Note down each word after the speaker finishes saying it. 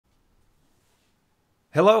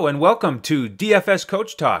Hello and welcome to DFS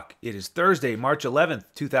Coach Talk. It is Thursday, March 11th,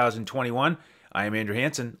 2021. I am Andrew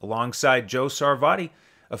Hansen alongside Joe Sarvati,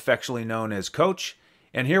 affectionately known as Coach.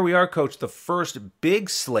 And here we are, Coach, the first big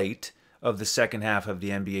slate of the second half of the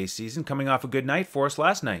NBA season, coming off a good night for us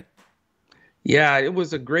last night. Yeah, it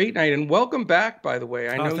was a great night, and welcome back, by the way.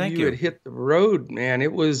 I Oh, know thank you had you. hit the road, man.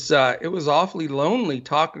 It was awfully lonely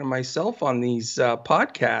talking to myself on these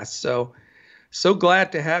podcasts. So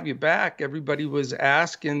glad to have you back. Everybody was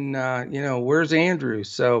asking, where's Andrew?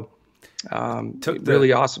 Took the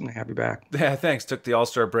Really awesome to have you back. Yeah, thanks. Took the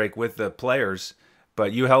All-Star break with the players,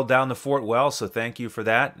 but you held down the fort well, so thank you for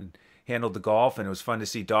that and handled the golf, and it was fun to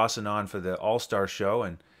see Dawson on for the All-Star show,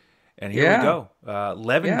 and here we Yeah, go.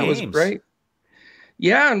 11 yeah, it was games. great.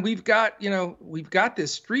 Yeah, and we've got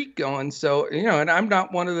this streak going. And I'm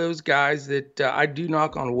not one of those guys that I do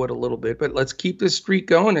knock on wood a little bit, but let's keep this streak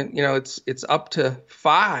going. And it's up to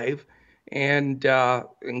five, and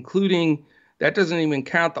including that doesn't even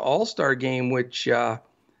count the All-Star game, which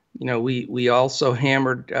we also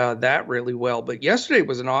hammered that really well. But yesterday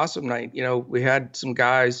was an awesome night. We had some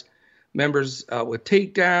guys, members with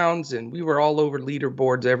takedowns, and we were all over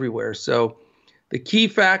leaderboards everywhere. So the key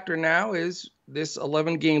factor now is this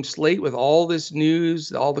 11 game slate with all this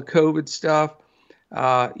news, all the COVID stuff.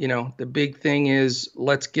 The big thing is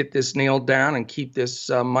let's get this nailed down and keep this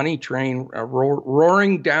money train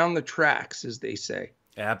roaring down the tracks, as they say.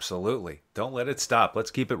 Absolutely. Don't let it stop.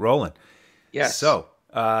 Let's keep it rolling. Yes,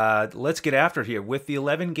 Let's get after it here. With the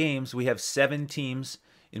 11 games, we have 7 teams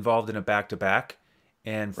involved in a back to back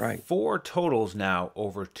and right. four totals now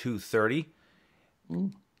over 230.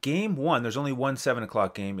 Mm. Game one, there's only one 7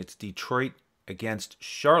 o'clock game. It's Detroit against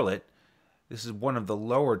Charlotte. This is one of the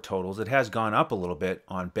lower totals. It has gone up a little bit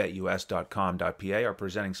on betus.com.pa, our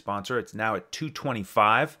presenting sponsor. It's now at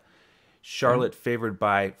 225. Charlotte favored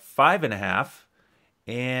by 5.5.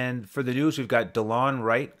 And for the news, we've got DeLon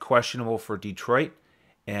Wright questionable for Detroit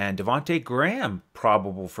and Devontae Graham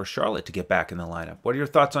probable for Charlotte to get back in the lineup. What are your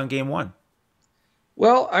thoughts on game one?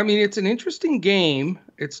 Well, I mean, it's an interesting game.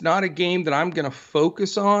 It's not a game that I'm going to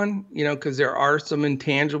focus on, because there are some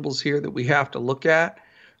intangibles here that we have to look at.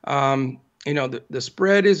 The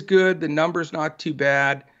spread is good. The number's not too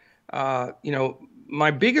bad.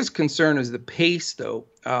 My biggest concern is the pace, though.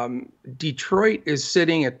 Detroit is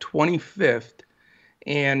sitting at 25th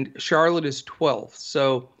and Charlotte is 12th.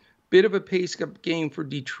 So bit of a pace up game for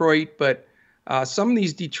Detroit, but some of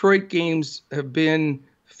these Detroit games have been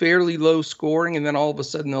fairly low scoring, and then all of a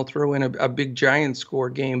sudden they'll throw in a big giant score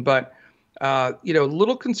game. But a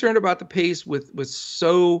little concerned about the pace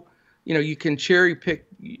you can cherry pick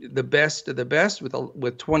the best of the best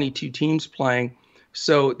with 22 teams playing.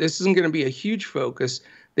 So this isn't going to be a huge focus.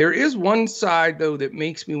 There is one side, though, that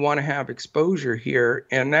makes me want to have exposure here,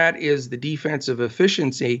 and that is the defensive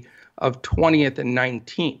efficiency of 20th and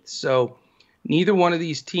 19th. So neither one of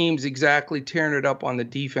these teams exactly tearing it up on the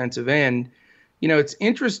defensive end. It's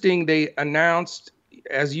interesting. They announced,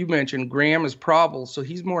 as you mentioned, Graham is probable, so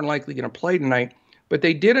he's more than likely going to play tonight. But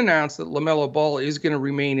they did announce that LaMelo Ball is going to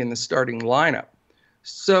remain in the starting lineup.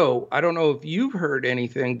 So I don't know if you've heard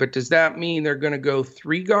anything, but does that mean they're going to go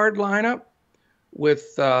 3-guard lineup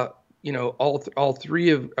with all three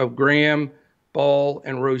of Graham, Ball,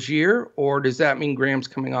 and Rozier, or does that mean Graham's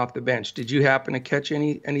coming off the bench? Did you happen to catch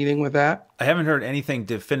anything with that? I haven't heard anything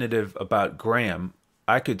definitive about Graham.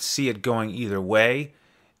 I could see it going either way.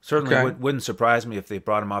 Certainly Okay, wouldn't surprise me if they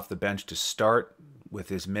brought him off the bench to start, with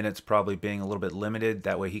his minutes probably being a little bit limited.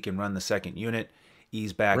 That way he can run the second unit,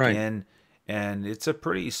 ease back right. in. And it's a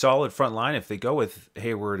pretty solid front line if they go with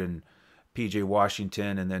Hayward and PJ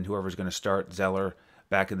Washington and then whoever's going to start, Zeller,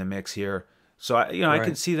 back in the mix here. So I Right.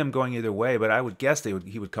 can see them going either way, but I would guess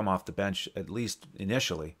he would come off the bench at least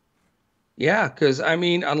initially. Yeah, because I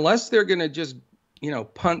mean, unless they're going to just,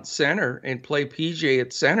 punt center and play PJ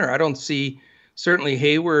at center, I don't see. Certainly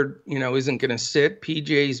Hayward, isn't going to sit.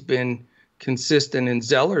 PJ's been consistent, and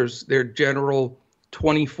Zeller's their general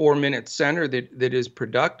 24-minute center that is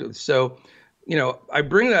productive. So, I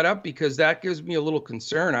bring that up because that gives me a little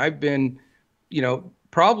concern. I've been,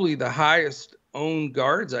 probably the highest owned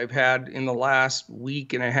guards I've had in the last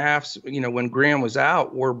week and a half, when Graham was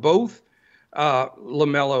out, were both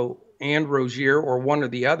LaMelo and Rozier, or one or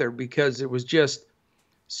the other, because it was just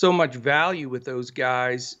so much value with those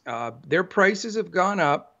guys. Their prices have gone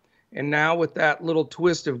up, and now with that little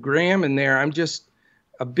twist of Graham in there, I'm just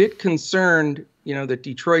a bit concerned, that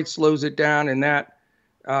Detroit slows it down, and that,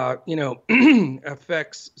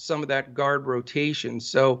 affects some of that guard rotation.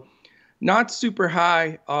 So not super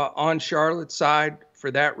high on Charlotte's side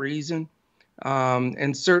for that reason.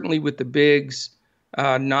 And certainly with the bigs,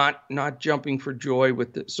 not jumping for joy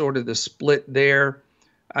with the sort of the split there.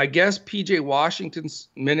 I guess PJ Washington's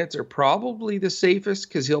minutes are probably the safest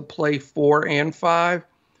because he'll play 4 and 5,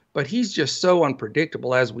 but he's just so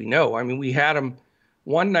unpredictable, as we know. I mean, we had him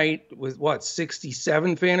one night with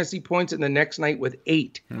 67 fantasy points, and the next night with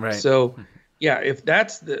 8. Right. So, yeah, if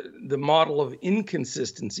that's the model of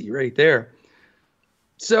inconsistency right there.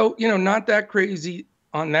 So, not that crazy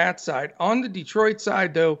on that side. On the Detroit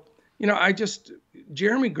side, though,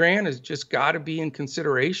 Jeremy Grant has just got to be in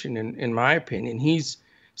consideration, in my opinion. He's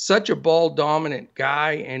such a ball dominant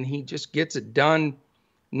guy, and he just gets it done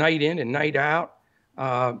night in and night out.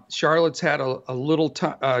 Charlotte's had a little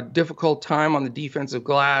difficult time on the defensive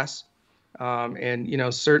glass.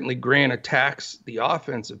 And certainly Grant attacks the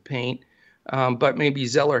offensive paint, but maybe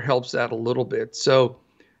Zeller helps that a little bit. So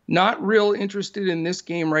not real interested in this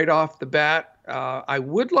game right off the bat. I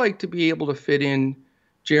would like to be able to fit in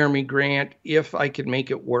Jeremy Grant if I could make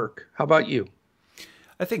it work. How about you?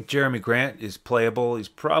 I think Jeremy Grant is playable. He's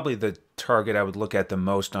probably the target I would look at the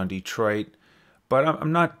most on Detroit. But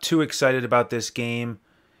I'm not too excited about this game,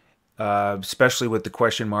 especially with the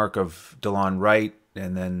question mark of DeLon Wright.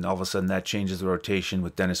 And then all of a sudden that changes the rotation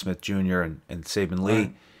with Dennis Smith Jr. and Saban Lee.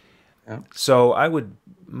 Right. Yeah. So I would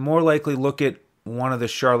more likely look at one of the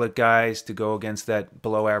Charlotte guys to go against that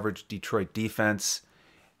below average Detroit defense.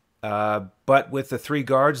 But with the 3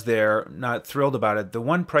 guards there, not thrilled about it. The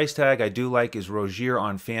one price tag I do like is Rozier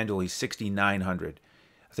on FanDuel. He's $6,900.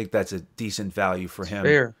 I think that's a decent value for him.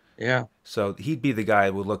 Fair, yeah. So he'd be the guy I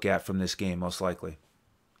would look at from this game, most likely.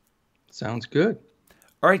 Sounds good.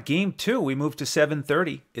 All right, game 2, we move to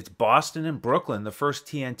 7:30. It's Boston and Brooklyn, the first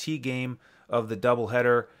TNT game of the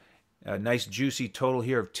doubleheader. A nice juicy total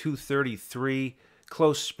here of 233.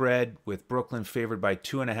 Close spread with Brooklyn favored by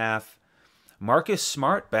 2.5. Marcus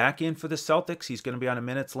Smart back in for the Celtics. He's going to be on a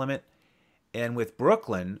minutes limit. And with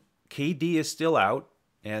Brooklyn, KD is still out,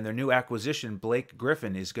 and their new acquisition, Blake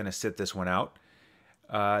Griffin, is going to sit this one out.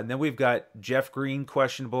 And then we've got Jeff Green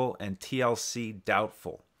questionable and TLC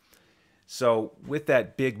doubtful. So with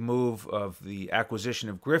that big move of the acquisition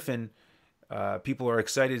of Griffin, people are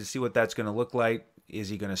excited to see what that's going to look like. Is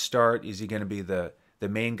he going to start? Is he going to be the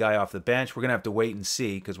main guy off the bench? We're going to have to wait and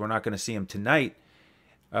see because we're not going to see him tonight.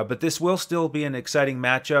 But this will still be an exciting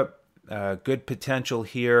matchup. Good potential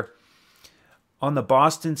here. On the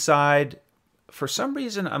Boston side, for some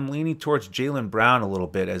reason, I'm leaning towards Jaylen Brown a little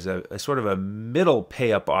bit as a sort of a middle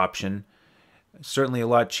pay-up option. Certainly a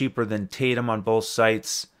lot cheaper than Tatum on both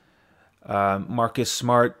sites. Marcus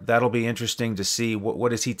Smart, that'll be interesting to see.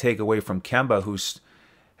 What does he take away from Kemba, who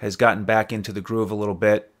has gotten back into the groove a little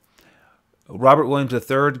bit. Robert Williams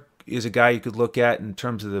III is a guy you could look at in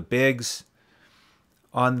terms of the bigs.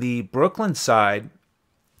 On the Brooklyn side,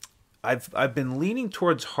 I've been leaning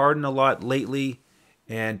towards Harden a lot lately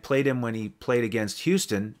and played him when he played against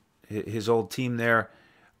Houston, his old team there.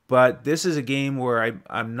 But this is a game where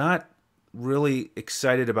I'm not really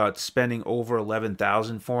excited about spending over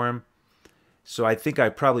 $11,000 for him. So I think I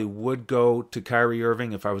probably would go to Kyrie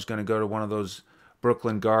Irving if I was going to go to one of those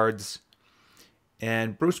Brooklyn guards.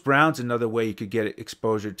 And Bruce Brown's another way you could get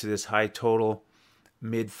exposure to this high total,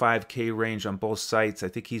 mid 5K range on both sites. I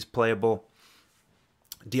think he's playable.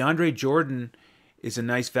 DeAndre Jordan is a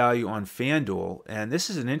nice value on FanDuel, and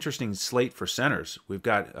this is an interesting slate for centers. We've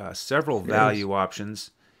got several value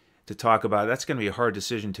options to talk about. That's going to be a hard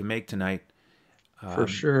decision to make tonight. For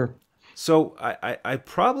sure. So I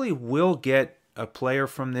probably will get a player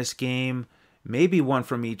from this game, maybe one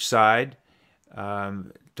from each side.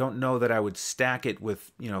 Don't know that I would stack it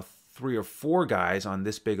with 3 or 4 guys on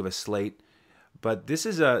this big of a slate, but this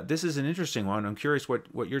is an interesting one. I'm curious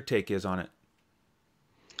what your take is on it.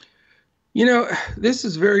 This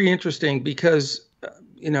is very interesting because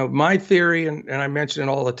my theory, and I mention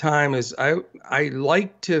it all the time, is I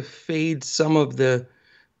like to fade some of the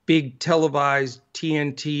big televised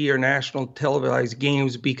TNT or national televised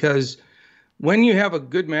games because when you have a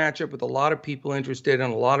good matchup with a lot of people interested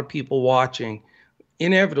and a lot of people watching,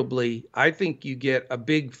 inevitably, I think you get a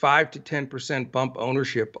big 5 to 10% bump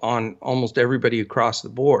ownership on almost everybody across the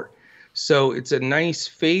board. So it's a nice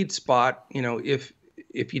fade spot,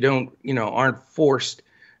 if you don't, aren't forced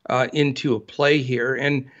into a play here.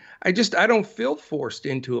 And I don't feel forced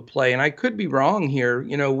into a play. And I could be wrong here,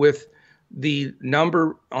 with the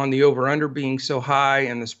number on the over-under being so high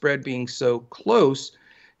and the spread being so close.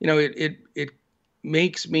 It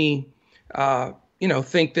makes me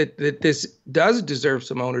think that this does deserve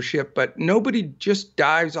some ownership, but nobody just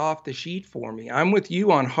dives off the sheet for me. I'm with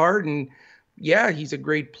you on Harden. Yeah, he's a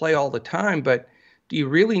great play all the time, but do you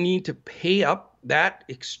really need to pay up that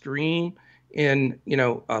extreme in, you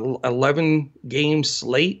know, a 11 game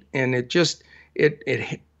slate, and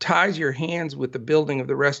it ties your hands with the building of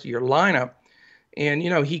the rest of your lineup. And, you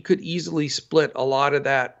know, he could easily split a lot of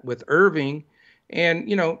that with Irving. And,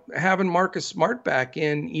 you know, having Marcus Smart back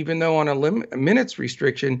in, even though on a minutes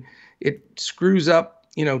restriction, it screws up,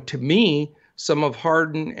 you know, to me, some of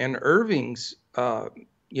Harden and Irving's,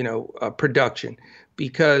 production,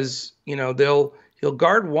 because, you know, he'll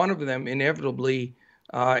guard one of them inevitably.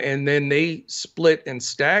 And then they split and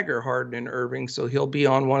stagger Harden and Irving. So he'll be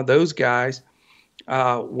on one of those guys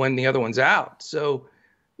when the other one's out. So,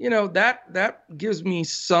 you know, that gives me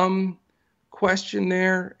some question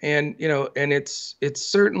there, and, you know, and it's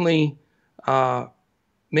certainly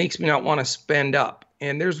makes me not want to spend up.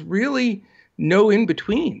 And there's really no in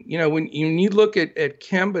between. You know, when you look at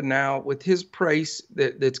Kemba now with his price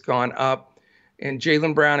that's gone up, and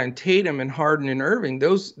Jaylen Brown and Tatum and Harden and Irving,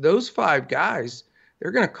 those five guys,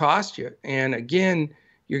 they're going to cost you. And again,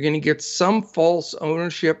 you're going to get some false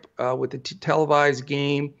ownership with the televised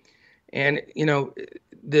game. And, you know,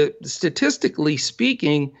 the statistically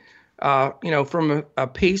speaking, you know, from a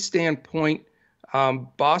pace standpoint,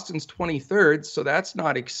 Boston's 23rd, so that's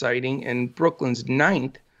not exciting, and Brooklyn's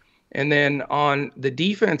 9th. And then on the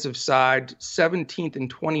defensive side, 17th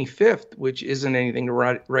and 25th, which isn't anything to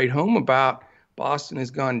write home about. Boston has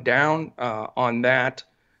gone down on that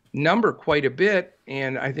number quite a bit,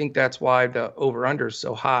 and I think that's why the over-under is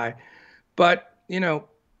so high. But, you know,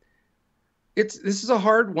 this is a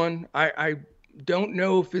hard one. I don't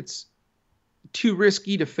know if it's too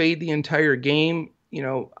risky to fade the entire game. You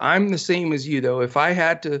know, I'm the same as you, though. If I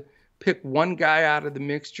had to pick one guy out of the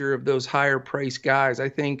mixture of those higher price guys, I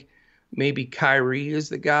think maybe Kyrie is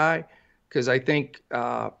the guy, because I think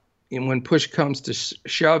and when push comes to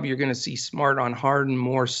shove, you're going to see Smart on Harden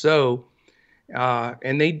more so.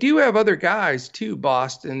 And they do have other guys, too,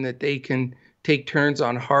 Boston, that they can take turns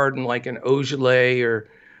on Harden, like an Ogilvy or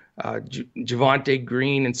Javonte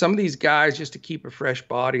Green, and some of these guys, just to keep a fresh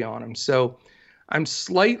body on them. So I'm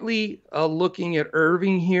slightly looking at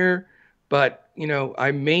Irving here, but, you know,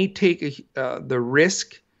 I may take the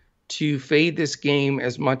risk to fade this game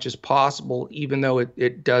as much as possible, even though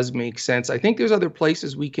it does make sense. I think there's other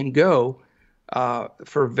places we can go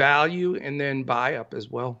for value and then buy up as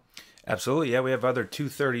well. Absolutely. Yeah, we have other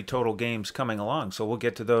 230 total games coming along, so we'll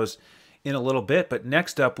get to those in a little bit. But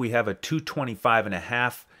next up, we have a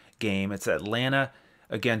 225.5 game. It's Atlanta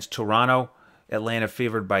against Toronto. Atlanta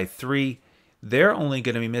favored by 3. They're only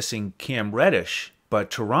going to be missing Cam Reddish, but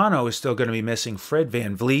Toronto is still going to be missing Fred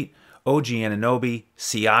VanVleet, OG Anunoby,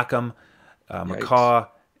 Siakam, McCaw,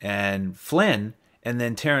 and Flynn, and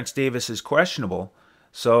then Terrence Davis is questionable.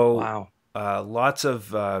 So Wow. Lots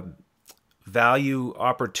of value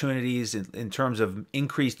opportunities in terms of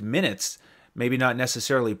increased minutes, maybe not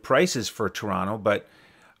necessarily prices for Toronto, but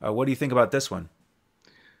what do you think about this one?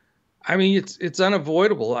 I mean, it's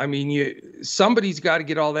unavoidable. I mean, somebody's got to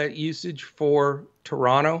get all that usage for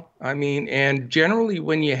Toronto. I mean, and generally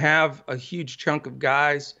when you have a huge chunk of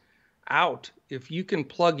guys out, if you can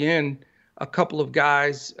plug in a couple of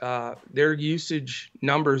guys, their usage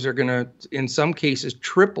numbers are going to, in some cases,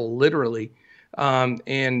 triple literally. And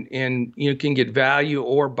you can get value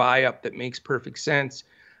or buy up that makes perfect sense.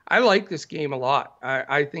 I like this game a lot.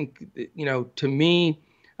 I think, you know, to me,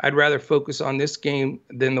 I'd rather focus on this game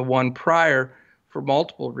than the one prior for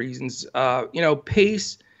multiple reasons. You know,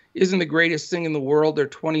 pace isn't the greatest thing in the world. They're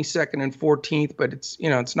 22nd and 14th, but it's, you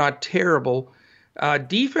know, it's not terrible.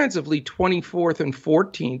 Defensively, 24th and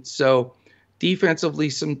 14th. So defensively,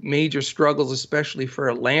 some major struggles, especially for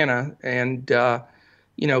Atlanta. And,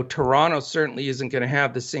 you know, Toronto certainly isn't going to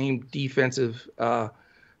have the same defensive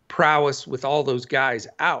prowess with all those guys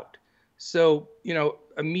out. So, you know,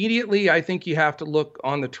 immediately, I think you have to look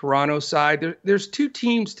on the Toronto side. There's two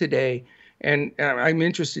teams today, and I'm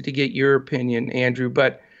interested to get your opinion, Andrew,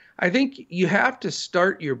 but I think you have to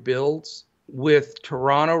start your builds with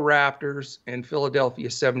Toronto Raptors and Philadelphia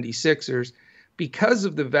 76ers because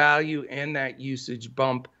of the value and that usage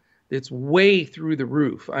bump that's way through the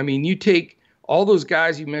roof. I mean, you take all those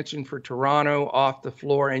guys you mentioned for Toronto off the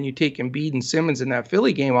floor, and you take Embiid and Simmons in that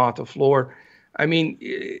Philly game off the floor. I mean,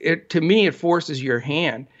 to me, it forces your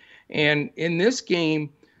hand. And in this game,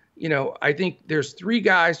 you know, I think there's 3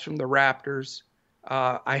 guys from the Raptors.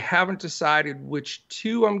 I haven't decided which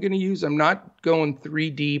 2 I'm going to use. I'm not going 3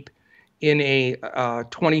 deep in a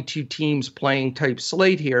 22 teams playing type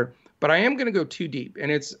slate here, but I am going to go 2 deep. And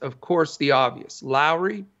it's, of course, the obvious: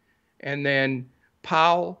 Lowry, and then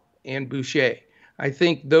Powell and Boucher. I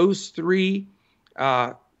think those 3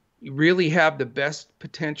 really have the best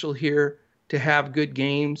potential here to have good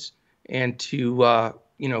games and to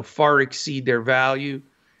far exceed their value.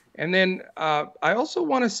 And then I also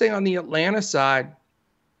want to say on the Atlanta side,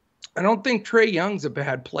 I don't think Trae Young's a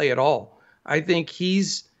bad play at all. I think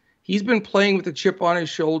he's been playing with a chip on his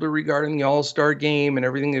shoulder regarding the All-Star game and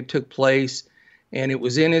everything that took place, and it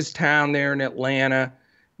was in his town there in Atlanta.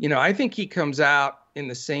 I think he comes out in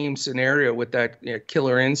the same scenario with that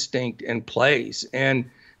killer instinct and plays. And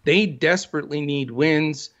they desperately need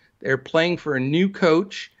wins. They're playing for a new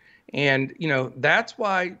coach, and that's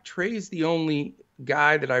why Trae's the only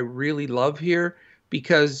guy that I really love here,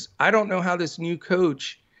 because I don't know how this new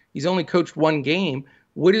coach. He's only coached one game.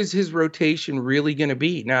 What is his rotation really going to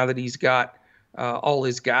be now that he's got all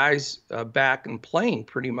his guys back and playing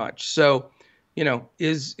pretty much? So,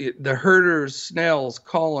 is it the Herders, Snells,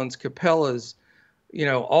 Collins, Capellas,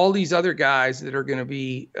 all these other guys that are going to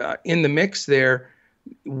be in the mix there?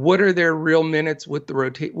 What are their real minutes with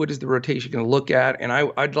the what is the rotation going to look at? And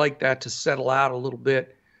I'd like that to settle out a little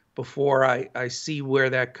bit before I see where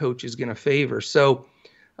that coach is going to favor. So,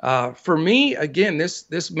 for me, again,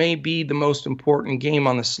 this may be the most important game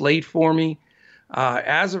on the slate for me.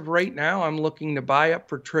 As of right now, I'm looking to buy up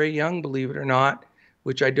for Trae Young, believe it or not,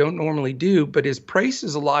 which I don't normally do, but his price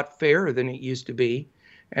is a lot fairer than it used to be.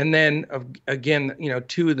 And then, again,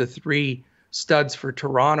 two of the three studs for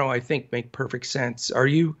Toronto, I think, make perfect sense. Are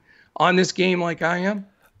you on this game like I am?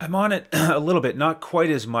 I'm on it a little bit, not quite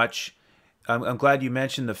as much. I'm glad you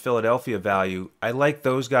mentioned the Philadelphia value. I like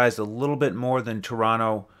those guys a little bit more than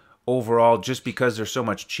Toronto overall, just because they're so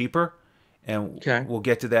much cheaper. And we'll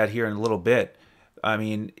get to that here in a little bit. I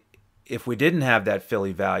mean, if we didn't have that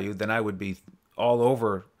Philly value, then I would be all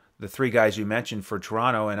over the three guys you mentioned for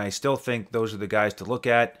Toronto. And I still think those are the guys to look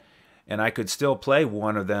at. And I could still play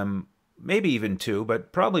one of them, maybe even two,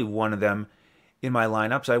 but probably one of them in my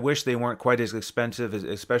lineups. I wish they weren't quite as expensive,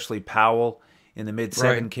 especially Powell in the mid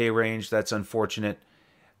 7K range. That's unfortunate.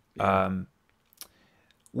 Yeah.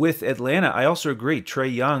 With Atlanta, I also agree.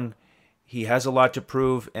 Trae Young, he has a lot to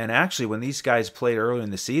prove. And actually, when these guys played earlier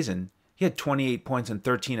in the season, he had 28 points and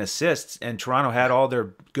 13 assists, and Toronto had all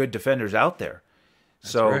their good defenders out there.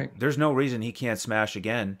 So there's no reason he can't smash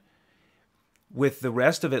again. With the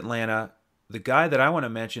rest of Atlanta, the guy that I want to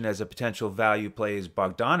mention as a potential value play is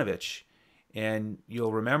Bogdanovich. And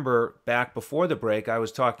you'll remember back before the break, I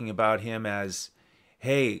was talking about him as,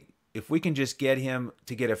 hey, if we can just get him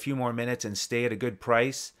to get a few more minutes and stay at a good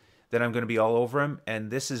price, then I'm going to be all over him. And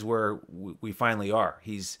this is where we finally are.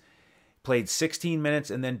 He's played 16 minutes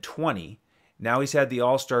and then 20. Now he's had the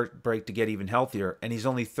All-Star break to get even healthier, and he's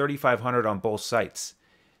only 3,500 on both sites.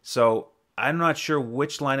 So I'm not sure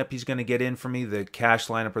which lineup he's going to get in for me, the cash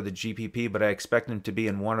lineup or the GPP, but I expect him to be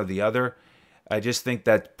in one or the other. I just think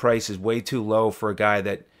that price is way too low for a guy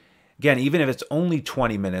that, again, even if it's only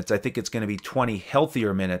 20 minutes, I think it's going to be 20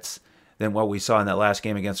 healthier minutes than what we saw in that last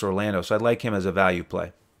game against Orlando. So I'd like him as a value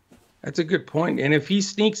play. That's a good point. And if he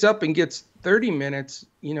sneaks up and gets 30 minutes,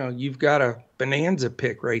 you've got a bonanza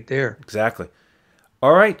pick right there. Exactly.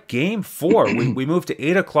 All right, game 4. we move to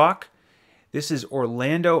 8 o'clock. This is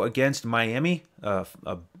Orlando against Miami, a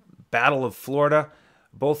battle of Florida.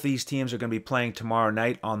 Both these teams are going to be playing tomorrow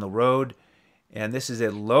night on the road. And this is a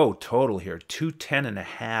low total here,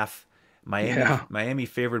 210.5. Miami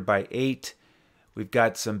favored by 8. We've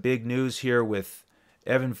got some big news here with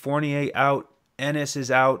Evan Fournier out, Ennis is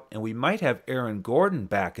out, and we might have Aaron Gordon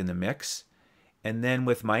back in the mix. And then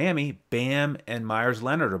with Miami, Bam and Myers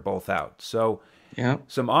Leonard are both out. So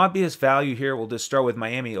some obvious value here. We'll just start with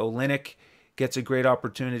Miami. Olynyk gets a great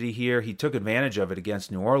opportunity here. He took advantage of it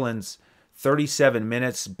against New Orleans. 37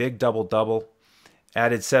 minutes, big double-double.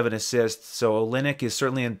 Added 7 assists. So Olynyk is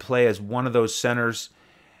certainly in play as one of those centers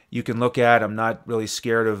you can look at. I'm not really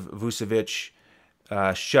scared of Vucevic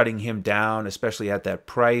shutting him down, especially at that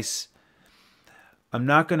price. I'm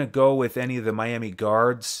not going to go with any of the Miami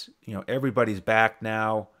guards. Everybody's back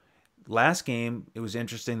now. Last game, it was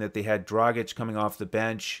interesting that they had Dragic coming off the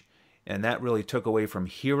bench, and that really took away from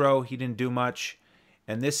Hero. He didn't do much.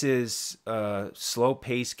 And this is a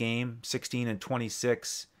slow-paced game, 16 and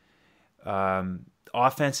 26.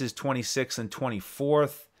 Offense is 26th and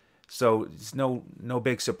 24th, so it's no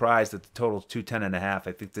big surprise that the total is 210.5.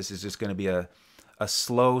 I think this is just going to be a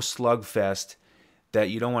slow slugfest that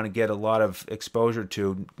you don't want to get a lot of exposure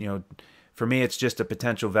to. For me, it's just a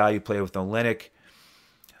potential value play with Olynyk.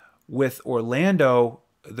 With Orlando,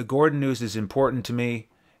 the Gordon news is important to me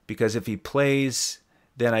because if he plays,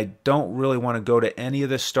 then I don't really want to go to any of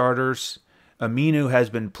the starters. Aminu has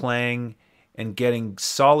been playing and getting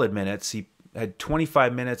solid minutes. He had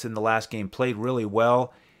 25 minutes in the last game, played really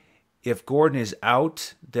well. If Gordon is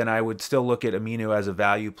out, then I would still look at Aminu as a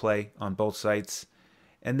value play on both sites.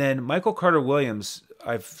 And then Michael Carter-Williams,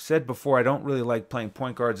 I've said before I don't really like playing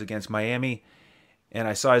point guards against Miami, and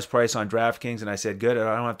I saw his price on DraftKings, and I said, good,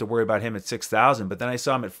 I don't have to worry about him at 6,000. But then I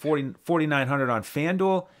saw him at 4,900 on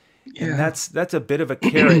FanDuel, and Yeah. that's a bit of a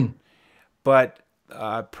carrot, but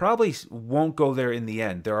probably won't go there in the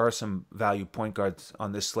end. There are some value point guards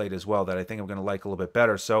on this slate as well that I think I'm going to like a little bit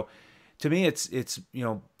better. So to me, it's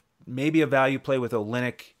maybe a value play with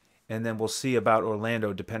Olynyk, and then we'll see about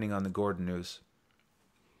Orlando depending on the Gordon news.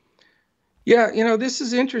 Yeah, this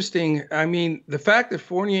is interesting. I mean, the fact that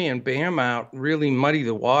Fournier and Bam out really muddy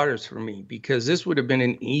the waters for me because this would have been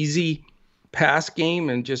an easy pass game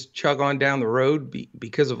and just chug on down the road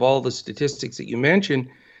because of all the statistics that you mentioned.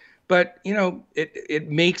 But, it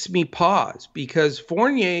makes me pause because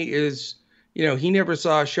Fournier is, he never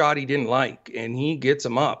saw a shot he didn't like and he gets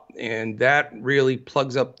them up. And that really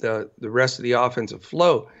plugs up the rest of the offensive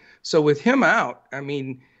flow. So with him out, I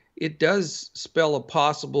mean, it does spell a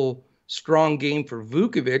possible strong game for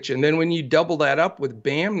Vukovic. And then when you double that up with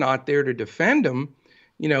Bam not there to defend him,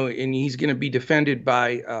 and he's going to be defended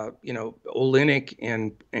by,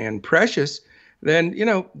 Olynyk and Precious, then,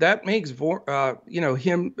 that makes, Vukovic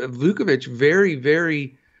very,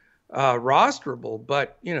 very rosterable.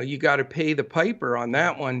 But, you got to pay the piper on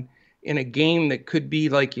that one in a game that could be,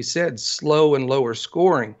 like you said, slow and lower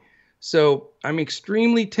scoring. So I'm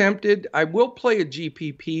extremely tempted. I will play a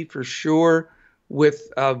GPP for sure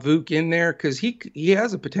with Vuk in there because he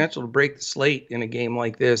has a potential to break the slate in a game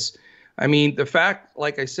like this. I mean, the fact,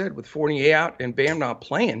 like I said, with Fournier out and Bam not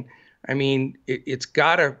playing, I mean, it's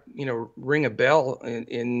got to, ring a bell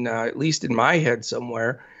in at least in my head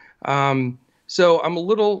somewhere. So I'm a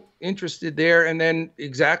little interested there. And then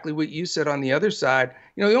exactly what you said on the other side,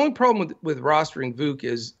 the only problem with rostering Vuk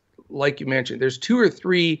is, like you mentioned, there's 2 or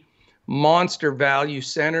 3 monster value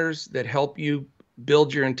centers that help you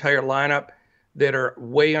build your entire lineup that are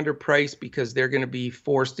way underpriced because they're going to be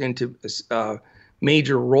forced into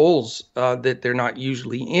major roles that they're not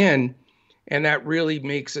usually in. And that really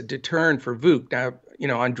makes a deterrent for Vuk. Now,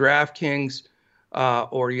 on DraftKings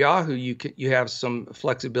or Yahoo, you have some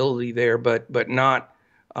flexibility there, but not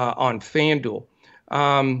on FanDuel.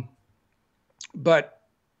 But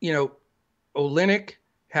Olynyk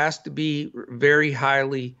has to be very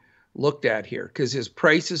highly looked at here because his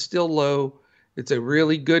price is still low. It's a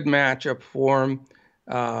really good matchup for him.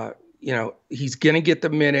 He's going to get the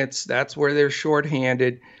minutes. That's where they're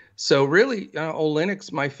shorthanded. So really,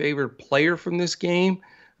 Olynyk's my favorite player from this game.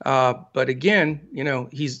 But again,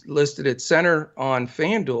 he's listed at center on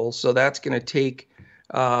FanDuel, so that's going to take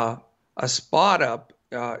a spot up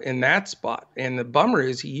in that spot. And the bummer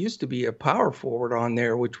is he used to be a power forward on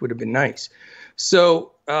there, which would have been nice.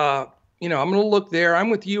 So, I'm going to look there. I'm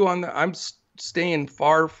with you on I'm staying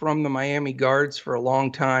far from the Miami guards for a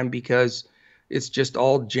long time because it's just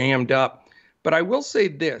all jammed up. But I will say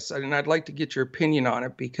this, and I'd like to get your opinion on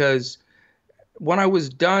it because when I was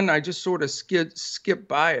done, I just sort of skipped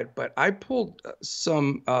by it. But I pulled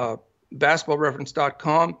some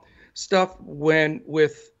basketballreference.com stuff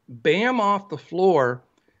with Bam off the floor.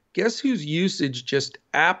 Guess whose usage just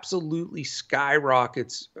absolutely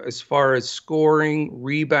skyrockets as far as scoring,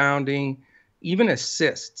 rebounding, even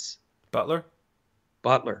assists? Butler.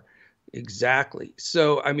 Exactly.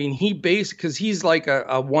 So, I mean, because he's like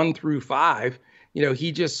a 1 through 5,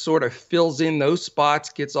 he just sort of fills in those spots,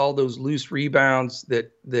 gets all those loose rebounds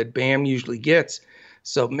that Bam usually gets.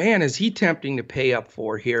 So, man, is he tempting to pay up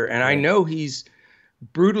for here? And right. I know he's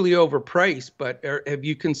brutally overpriced, but have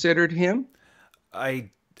you considered him? I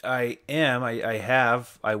am. I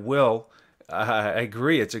have. I will. I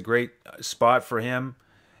agree. It's a great spot for him.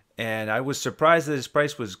 And I was surprised that his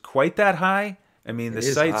price was quite that high. I mean, the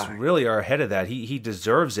sites really are ahead of that. He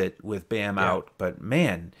deserves it with Bam out. But,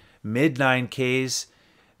 man, mid 9Ks.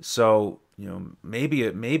 So, maybe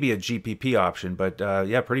a GPP option. But,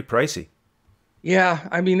 pretty pricey. Yeah,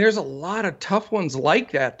 I mean, there's a lot of tough ones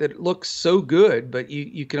like that look so good, but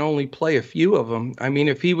you can only play a few of them. I mean,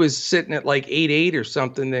 if he was sitting at like 8-8 or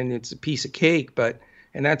something, then it's a piece of cake.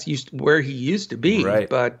 And that's where he used to be. Right.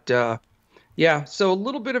 But so a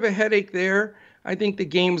little bit of a headache there. I think the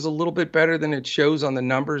game's a little bit better than it shows on the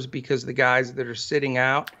numbers because the guys that are sitting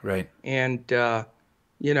out. Right. And all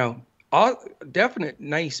definite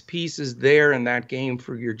nice pieces there in that game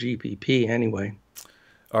for your GPP anyway.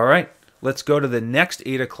 All right. Let's go to the next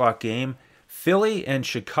 8 o'clock game, Philly and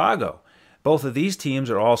Chicago. Both of these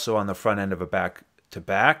teams are also on the front end of a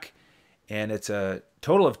back-to-back, and it's a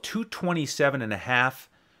total of 227.5.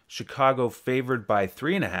 Chicago favored by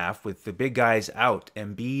 3.5 with the big guys out,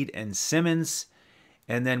 Embiid and Simmons.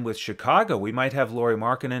 And then with Chicago, we might have Lauri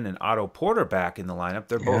Markkanen and Otto Porter back in the lineup.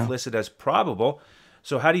 They're both listed as probable.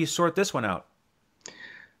 So how do you sort this one out?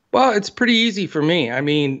 Well, it's pretty easy for me. I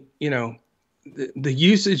mean, the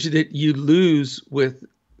usage that you lose with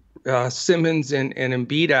Simmons and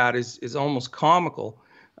Embiid out is almost comical.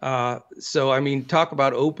 So, I mean, talk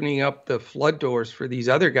about opening up the flood doors for these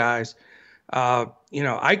other guys.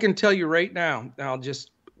 I can tell you right now, I'll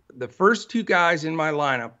just the first two guys in my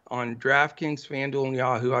lineup on DraftKings, FanDuel, and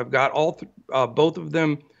Yahoo, I've got both of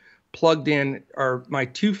them plugged in, are my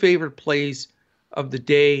two favorite plays of the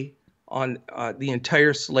day on the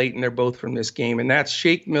entire slate, and they're both from this game, and that's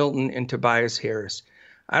Shake Milton and Tobias Harris.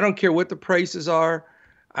 I don't care what the prices are.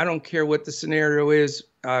 I don't care what the scenario is.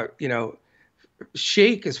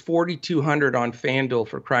 Shake is 4,200 on FanDuel,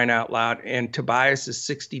 for crying out loud, and Tobias is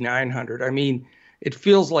 6,900. I mean, it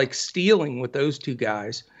feels like stealing with those two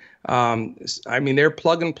guys. I mean, they're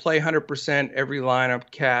plug and play 100% every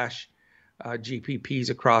lineup, cash, GPPs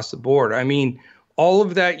across the board. I mean, all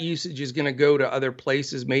of that usage is going to go to other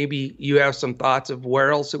places. Maybe you have some thoughts of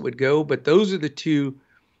where else it would go, but those are the two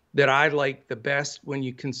that I like the best when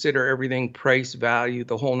you consider everything, price, value,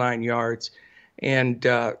 the whole 9 yards. And,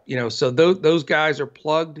 so those guys are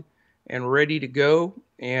plugged and ready to go.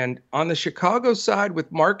 And on the Chicago side,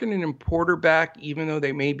 with Markkanen and Porter back, even though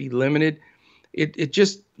they may be limited, it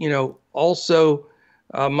just, also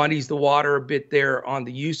muddies the water a bit there on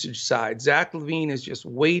the usage side. Zach LaVine is just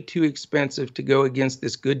way too expensive to go against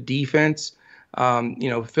this good defense.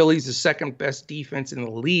 Philly's the second best defense in the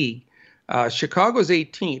league. Chicago's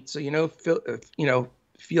 18th, so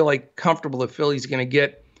feel like comfortable if Philly's going to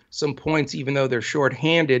get some points, even though they're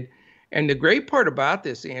shorthanded. And the great part about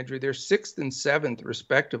this, Andrew, they're 6th and 7th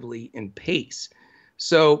respectively in pace.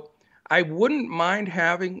 So I wouldn't mind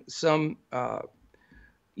having somebody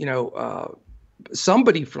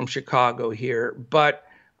from Chicago here, but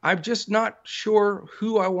I'm just not sure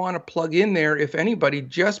who I want to plug in there, if anybody,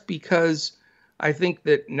 just because I think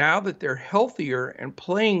that now that they're healthier and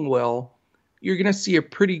playing well, you're going to see a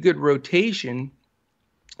pretty good rotation.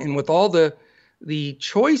 And with all the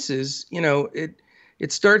choices,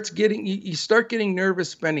 it starts getting, you start getting nervous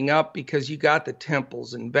spending up, because you got the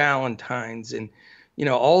Temples and Valentines and,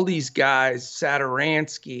 all these guys,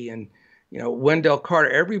 Satoransky and, Wendell Carter,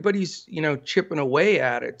 everybody's, chipping away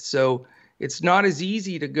at it. So it's not as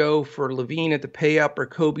easy to go for LaVine at the pay up or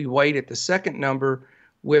Kobe White at the second number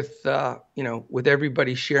with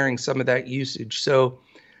everybody sharing some of that usage. So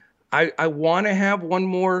I want to have one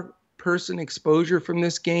more person exposure from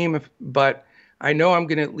this game, but I know I'm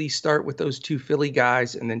going to at least start with those two Philly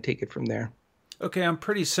guys and then take it from there. Okay, I'm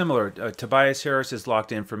pretty similar. Tobias Harris is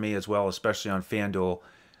locked in for me as well, especially on FanDuel.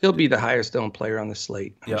 He'll be the highest owned player on the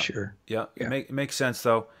slate, I'm Yeah, sure. yeah. It makes sense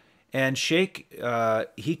though. And Shake,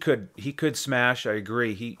 he could smash. I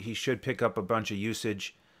agree. He should pick up a bunch of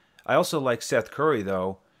usage. I also like Seth Curry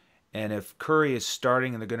though, and if Curry is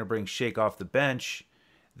starting and they're going to bring Shake off the bench,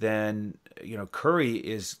 then Curry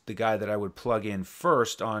is the guy that I would plug in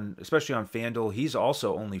first especially on FanDuel. He's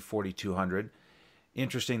also only 4,200.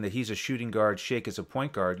 Interesting that he's a shooting guard, Shake is a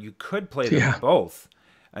point guard. You could play them both.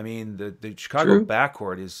 I mean, the Chicago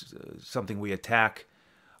backcourt is something we attack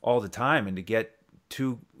all the time, and to get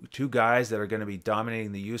two guys that are going to be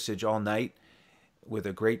dominating the usage all night with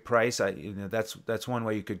a great price, that's one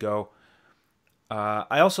way you could go.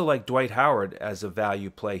 I also like Dwight Howard as a value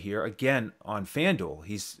play here. Again, on FanDuel,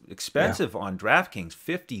 he's expensive on DraftKings,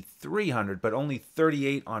 5,300, but only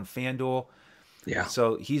 38 on FanDuel. Yeah.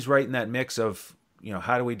 So he's right in that mix of,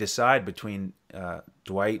 how do we decide between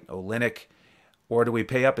Dwight, Olynyk, or do we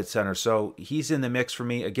pay up at center? So he's in the mix for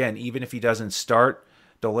me. Again, even if he doesn't start,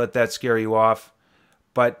 don't let that scare you off.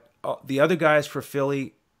 But the other guys for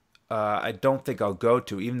Philly, I don't think I'll go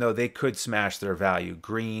to, even though they could smash their value.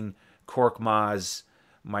 Green, Korkmaz,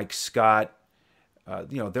 Mike Scott,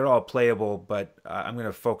 they're all playable, but I'm going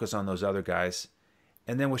to focus on those other guys.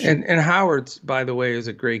 And then and Howard's, by the way, is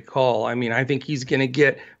a great call. I mean, I think he's going to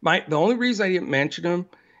get the only reason I didn't mention him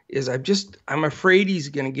is I'm afraid he's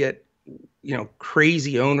going to get,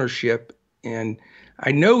 crazy ownership. And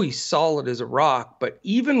I know he's solid as a rock, but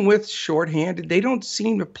even with shorthanded, they don't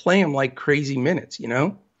seem to play him like crazy minutes,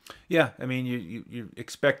 Yeah. I mean, you're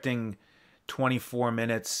expecting 24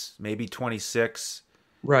 minutes, maybe 26.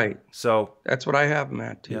 Right. So that's what I have him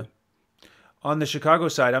at too. Yeah. On the Chicago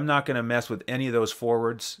side, I'm not going to mess with any of those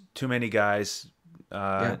forwards. Too many guys,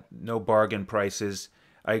 no bargain prices.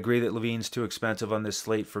 I agree that LaVine's too expensive on this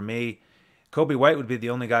slate for me. Kobe White would be the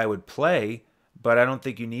only guy I would play, but I don't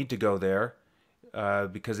think you need to go there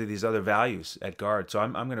because of these other values at guard. So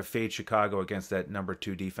I'm going to fade Chicago against that number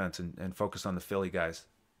 2 defense and focus on the Philly guys.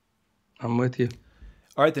 I'm with you.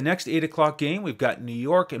 All right, the next 8 o'clock game, we've got New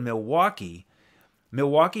York and Milwaukee.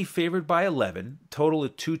 Milwaukee favored by 11, total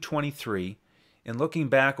of 223. And looking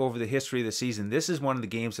back over the history of the season, this is one of the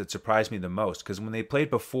games that surprised me the most because when they played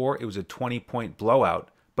before, it was a 20-point blowout.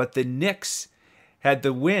 But the Knicks had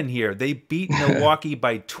the win here. They beat Milwaukee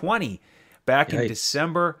by 20 back in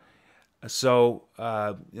December. So,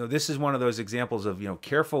 this is one of those examples of,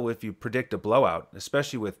 careful if you predict a blowout,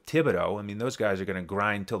 especially with Thibodeau. I mean, those guys are going to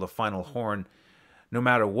grind till the final horn no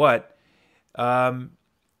matter what.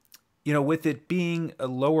 With it being a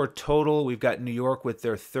lower total, we've got New York with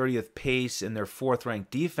their 30th pace and their 4th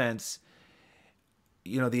ranked defense.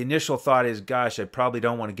 The initial thought is, gosh, I probably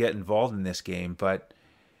don't want to get involved in this game. But,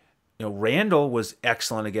 Randall was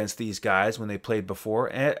excellent against these guys when they played before,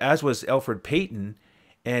 as was Elfrid Payton.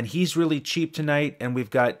 And he's really cheap tonight. And we've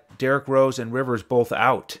got Derrick Rose and Rivers both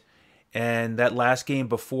out. And that last game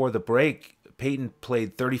before the break, Payton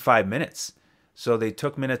played 35 minutes. So they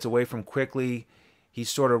took minutes away from Quickley. He's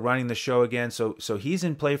sort of running the show again. So he's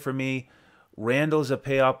in play for me. Randall's a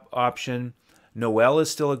pay-up option. Noel is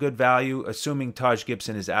still a good value, assuming Taj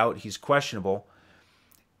Gibson is out. He's questionable.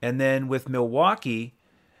 And then with Milwaukee,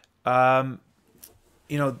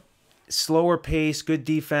 slower pace, good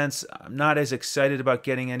defense. I'm not as excited about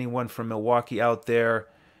getting anyone from Milwaukee out there.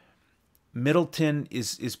 Middleton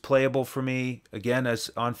is playable for me. Again, as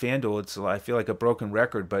on FanDuel, I feel like a broken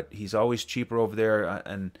record, but he's always cheaper over there.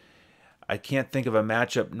 And I can't think of a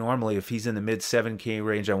matchup normally. If he's in the mid 7K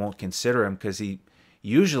range, I won't consider him because he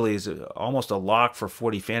usually is almost a lock for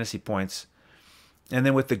 40 fantasy points. And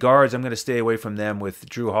then with the guards, I'm going to stay away from them with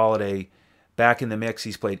Drew Holiday back in the mix.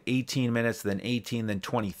 He's played 18 minutes, then 18, then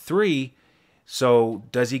 23. So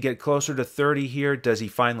does he get closer to 30 here? Does he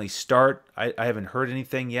finally start? I haven't heard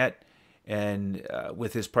anything yet. And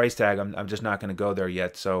with his price tag, I'm just not going to go there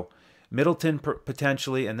yet. So Middleton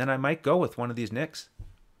potentially, and then I might go with one of these Knicks.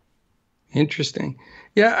 Interesting.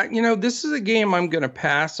 Yeah, this is a game I'm going to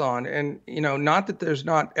pass on. And, not that there's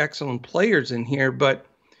not excellent players in here, but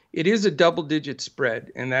it is a double-digit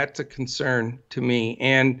spread, and that's a concern to me.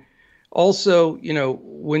 And also,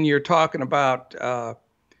 when you're talking about,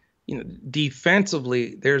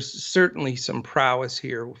 defensively, there's certainly some prowess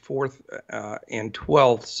here, 4th and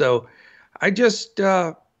 12th. So I just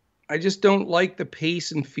don't like the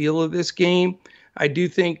pace and feel of this game. I do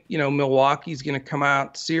think, Milwaukee's going to come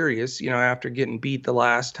out serious, after getting beat the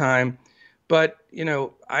last time. But,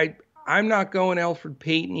 I'm not going Elfrid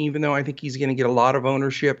Payton, even though I think he's going to get a lot of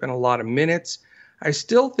ownership and a lot of minutes. I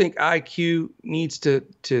still think IQ needs to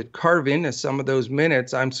carve into some of those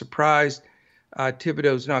minutes. I'm surprised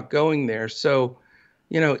Thibodeau's not going there. So,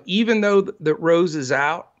 even though the Rose is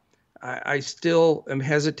out, I still am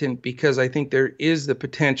hesitant because I think there is the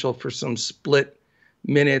potential for some split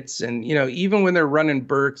minutes. And, even when they're running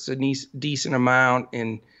Burks a decent amount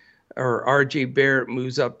or RJ Barrett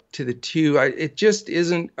moves up to the 2, it just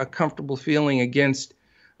isn't a comfortable feeling against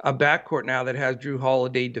a backcourt now that has Drew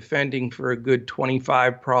Holiday defending for a good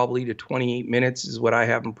 25 probably to 28 minutes is what I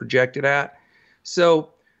have him projected at. So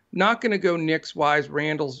not going to go Knicks wise.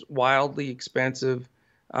 Randall's wildly expensive.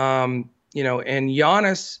 And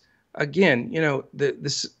Giannis, again,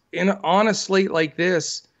 on a slate like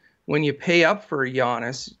this, when you pay up for a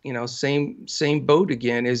Giannis, same boat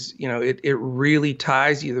again is, it really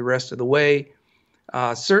ties you the rest of the way.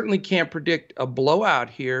 Certainly can't predict a blowout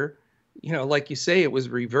here. Like you say, it was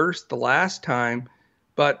reversed the last time.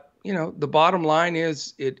 But, the bottom line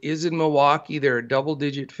is it is in Milwaukee. They're a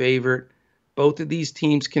double-digit favorite. Both of these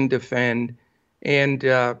teams can defend. And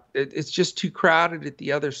it's just too crowded at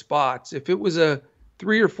the other spots. If it was a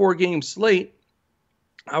 3 or 4 game slate,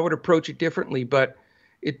 I would approach it differently. But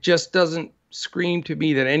it just doesn't scream to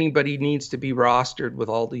me that anybody needs to be rostered with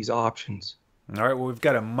all these options. All right, well, we've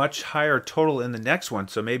got a much higher total in the next one.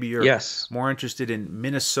 So maybe you're more interested in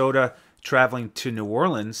Minnesota traveling to New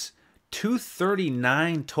Orleans.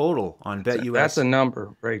 239 total on BetUS. That's a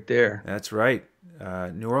number right there. That's right.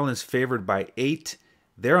 New Orleans favored by 8.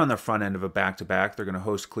 They're on the front end of a back-to-back. They're going to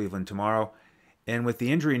host Cleveland tomorrow. And with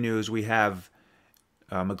the injury news, we have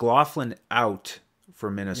McLaughlin out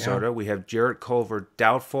for Minnesota. Yeah. We have Jarrett Culver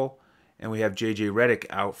doubtful, and we have J.J. Redick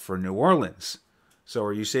out for New Orleans. So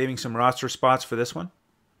are you saving some roster spots for this one?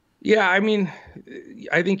 Yeah, I mean,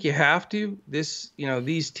 I think you have to.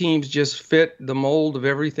 These teams just fit the mold of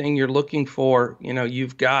everything you're looking for.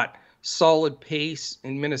 You've got solid pace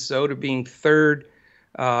in Minnesota being 3rd.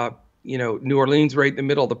 New Orleans right in the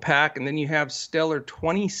middle of the pack, and then you have stellar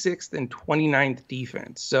 26th and 29th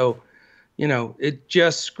defense. So, it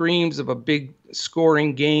just screams of a big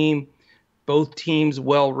scoring game. Both teams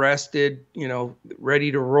well rested,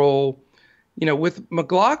 ready to roll. With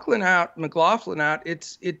McLaughlin out,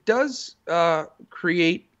 it does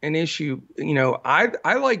create an issue.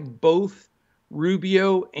 I like both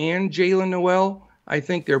Rubio and Jalen Noel. I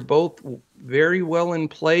think they're both very well in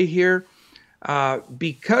play here.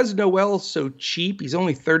 Because Noel's so cheap, he's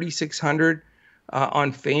only 3,600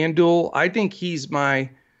 on FanDuel. I think he's my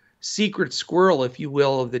secret squirrel, if you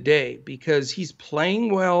will, of the day because he's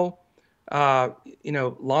playing well.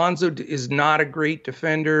 Lonzo is not a great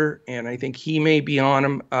defender, and I think he may be on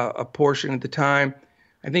him a portion of the time.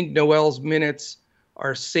 I think Noel's minutes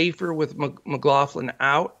are safer with McLaughlin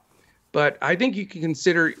out, but I think you can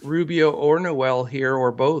consider Rubio or Noel here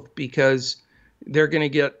or both because they're going to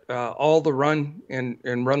get all the run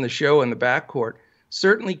and run the show in the backcourt.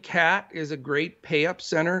 Certainly, Cat is a great pay-up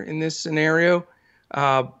center in this scenario,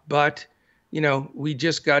 but we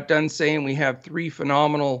just got done saying we have three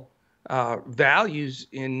phenomenal values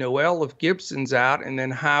in Noel if Gibson's out, and then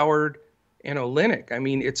Howard and Olynyk. I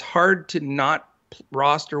mean, it's hard to not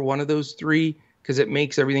roster one of those three because it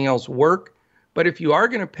makes everything else work. But if you are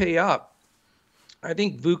going to pay up, I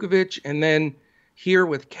think Vucevic and then here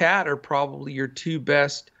with Cat are probably your two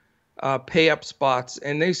best pay-up spots.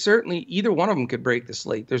 And they certainly, either one of them could break the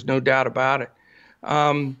slate. There's no doubt about it.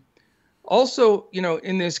 Also,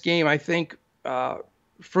 in this game, I think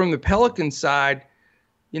from the Pelican side,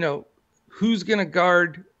 who's going to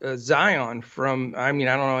guard Zion from, I don't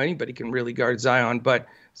know anybody can really guard Zion, but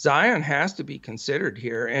Zion has to be considered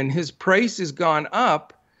here. And his price has gone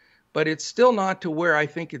up, but it's still not to where I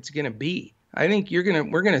think it's going to be. I think we're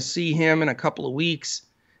going to see him in a couple of weeks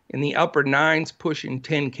in the upper nines pushing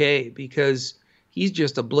 10K because he's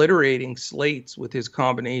just obliterating slates with his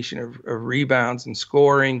combination of rebounds and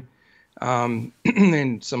scoring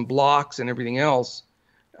and some blocks and everything else.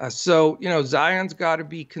 So Zion's got to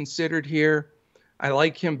be considered here. I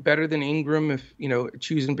like him better than Ingram if,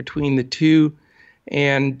 choosing between the two.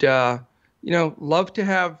 And, love to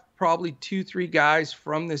have probably 2-3 guys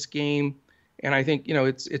from this game. And I think,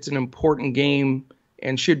 it's an important game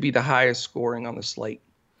and should be the highest scoring on the slate.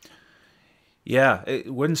 Yeah,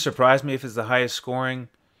 it wouldn't surprise me if it's the highest scoring.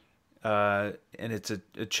 And it's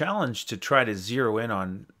a challenge to try to zero in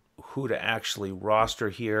on who to actually roster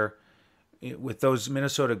here. With those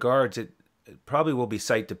Minnesota guards, it probably will be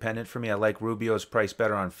site dependent for me. I like Rubio's price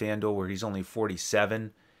better on FanDuel where he's only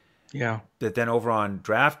 47. Yeah. But then over on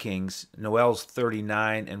DraftKings, Noel's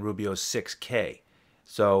 39 and Rubio's 6K.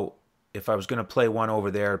 So if I was going to play one over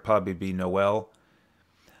there, it'd probably be Noel.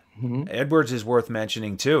 Mm-hmm. Edwards is worth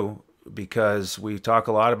mentioning too because we talk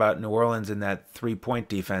a lot about New Orleans and that 3-point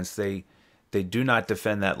defense. They do not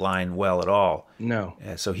defend that line well at all. No.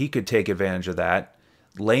 So he could take advantage of that.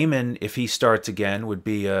 Layman, if he starts again, would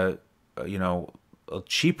be a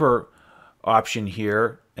cheaper option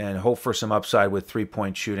here and hope for some upside with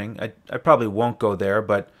 3-point shooting. I probably won't go there,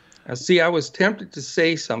 but see, I was tempted to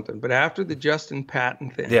say something, but after the Justin Patton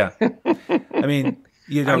thing, yeah, I mean,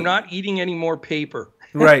 I'm not eating any more paper.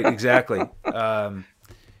 Right, exactly.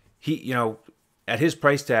 He, at his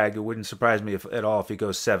price tag, it wouldn't surprise me at all if he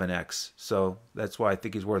goes 7x. So that's why I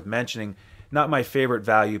think he's worth mentioning. Not my favorite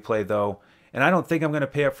value play though. And I don't think I'm going to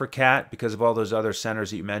pay up for Cat because of all those other centers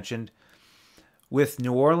that you mentioned. With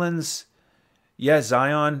New Orleans, yeah,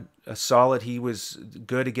 Zion, solid. He was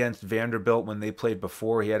good against Vanderbilt when they played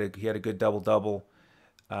before. He had a good double-double.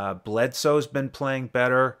 Bledsoe's been playing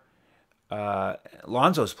better.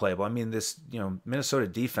 Lonzo's playable. I mean, this Minnesota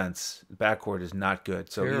defense backcourt is not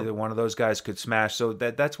good. So either one of those guys could smash. So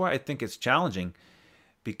that's why I think it's challenging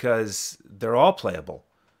because they're all playable.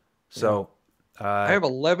 So. Yeah. I have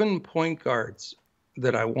 11 point guards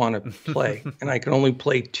that I want to play, and I can only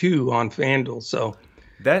play 2 on FanDuel. So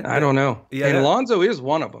I don't know. Yeah, and Lonzo is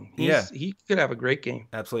one of them. He could have a great game.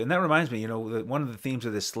 Absolutely. And that reminds me, one of the themes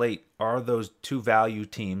of this slate are those 2 value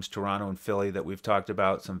teams, Toronto and Philly, that we've talked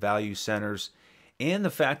about, some value centers, and the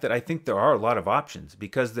fact that I think there are a lot of options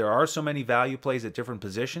because there are so many value plays at different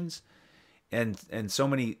positions and so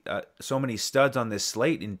many studs on this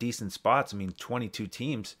slate in decent spots. I mean, 22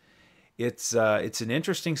 teams. It's an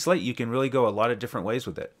interesting slate. You can really go a lot of different ways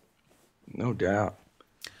with it. No doubt.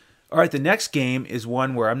 All right, the next game is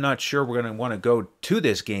one where I'm not sure we're going to want to go to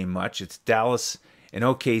this game much. It's Dallas and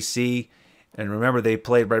OKC. And remember, they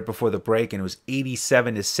played right before the break, and it was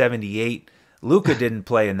 87-78. Luka didn't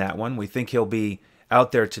play in that one. We think he'll be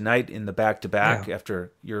out there tonight in the back-to-back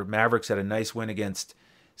after your Mavericks had a nice win against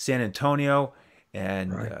San Antonio.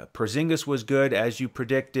 And Porzingis was good, as you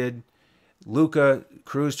predicted. Luka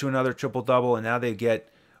cruised to another triple-double, and now they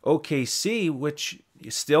get OKC, which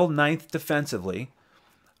is still 9th defensively,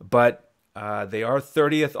 but they are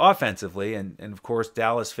 30th offensively, and of course,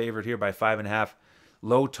 Dallas favored here by 5.5.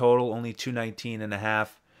 Low total, only 219.5.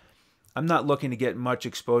 I'm not looking to get much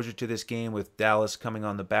exposure to this game with Dallas coming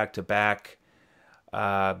on the back-to-back.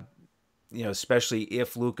 especially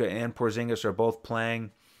if Luka and Porzingis are both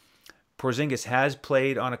playing. Porzingis has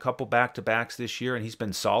played on a couple back-to-backs this year, and he's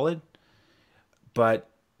been solid. But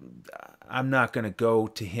I'm not going to go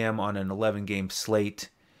to him on an 11-game slate.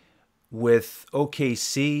 With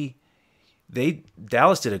OKC,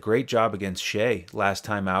 Dallas did a great job against Shea last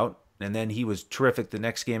time out, and then he was terrific the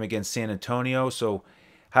next game against San Antonio. So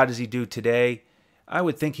how does he do today? I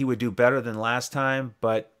would think he would do better than last time,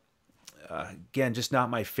 but again, just not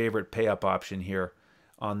my favorite pay-up option here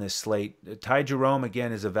on this slate. Ty Jerome,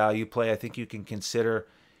 again, is a value play I think you can consider.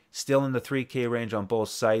 Still in the 3K range on both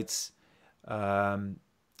sites.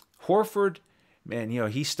 Horford, man,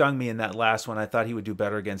 he stung me in that last one. I thought he would do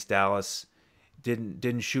better against Dallas.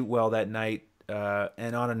 Didn't shoot well that night.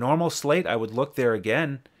 And on a normal slate, I would look there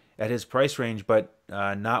again at his price range, but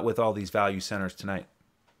not with all these value centers tonight.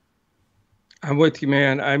 I'm with you,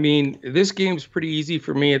 man. I mean, this game's pretty easy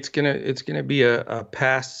for me. It's gonna be a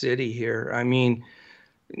pass city here. I mean,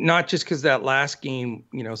 not just because that last game,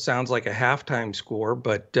 sounds like a halftime score,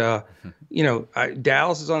 but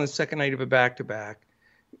Dallas is on the second night of a back-to-back.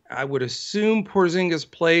 I would assume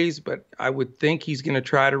Porzingis plays, but I would think he's going to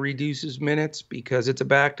try to reduce his minutes because it's a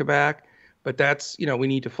back-to-back. But that's, we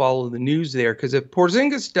need to follow the news there, because if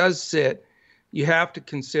Porzingis does sit, you have to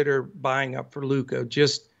consider buying up for Luka,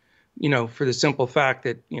 just, for the simple fact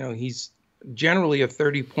that, he's generally a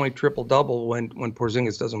 30-point triple-double when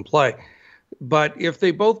Porzingis doesn't play. But if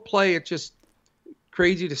they both play, it's just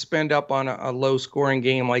crazy to spend up on a low-scoring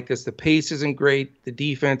game like this. The pace isn't great. The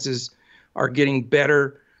defenses are getting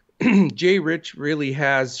better. Jay Rich really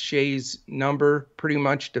has Shea's number pretty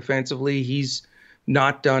much defensively. He's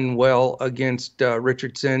not done well against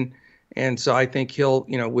Richardson. And so I think he'll,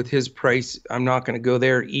 with his price, I'm not going to go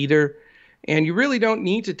there either. And you really don't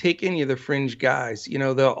need to take any of the fringe guys.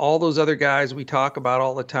 All those other guys we talk about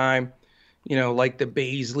all the time, like the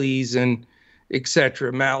Baisleys and et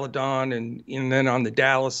cetera, Maladon, and then on the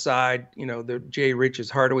Dallas side, the Jay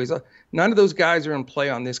Rich's, Hardaways. None of those guys are in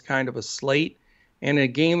play on this kind of a slate. And a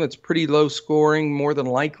game that's pretty low scoring, more than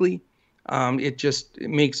likely, it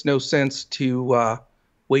makes no sense to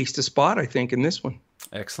waste a spot, I think, in this one.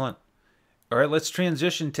 Excellent. All right, let's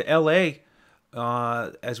transition to LA.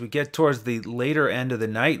 As we get towards the later end of the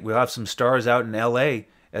night, we'll have some stars out in LA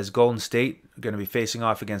as Golden State are going to be facing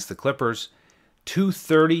off against the Clippers.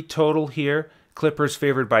 230 total here. Clippers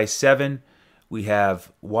favored by 7. We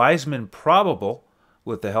have Wiseman probable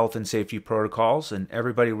with the health and safety protocols, and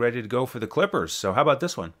everybody ready to go for the Clippers. So how about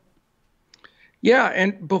this one? Yeah,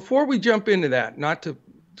 and before we jump into that, not to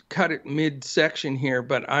cut it mid-section here,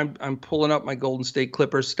 but I'm pulling up my Golden State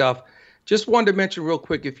Clippers stuff. Just wanted to mention real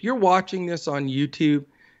quick, if you're watching this on YouTube,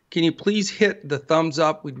 can you please hit the thumbs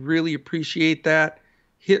up? We'd really appreciate that.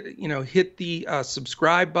 Hit the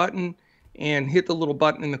subscribe button and hit the little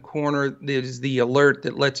button in the corner that is the alert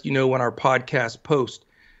that lets you know when our podcast posts.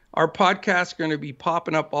 Our podcasts are going to be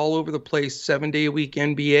popping up all over the place, 7-day-a-week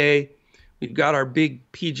NBA. We've got our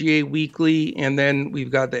big PGA Weekly, and then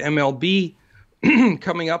we've got the MLB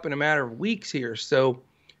coming up in a matter of weeks here. So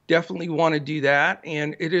definitely want to do that.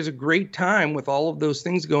 And it is a great time with all of those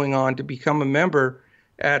things going on to become a member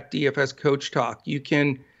at DFS Coach Talk. You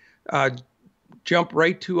can jump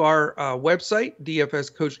right to our website,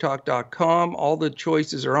 dfscoachtalk.com. All the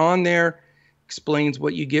choices are on there. Explains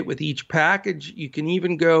what you get with each package. You can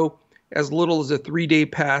even go as little as a 3-day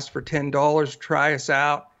pass for $10. Try us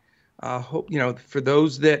out. For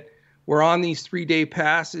those that were on these 3-day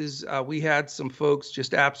passes, we had some folks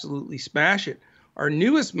just absolutely smash it. Our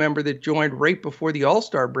newest member that joined right before the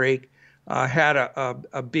All-Star break had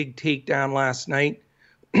a big takedown last night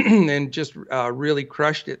and just really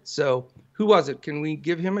crushed it. So who was it? Can we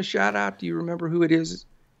give him a shout out? Do you remember who it is,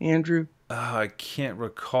 Andrew? I can't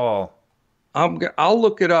recall. I'll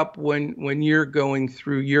look it up when you're going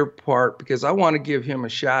through your part, because I want to give him a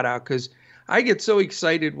shout out, because I get so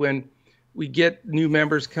excited when we get new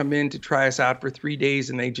members come in to try us out for 3 days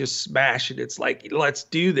and they just smash it. It's like, let's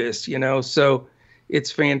do this, so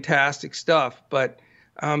it's fantastic stuff. But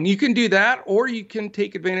you can do that, or you can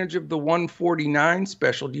take advantage of the 149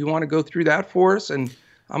 special. Do you want to go through that for us? And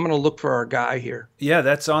I'm going to look for our guy here. Yeah,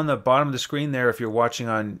 that's on the bottom of the screen there if you're watching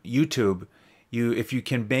on YouTube. If you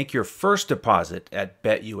can make your first deposit at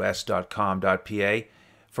betus.com.pa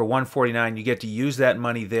for $149, you get to use that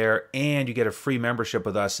money there, and you get a free membership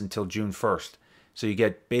with us until June 1st. So you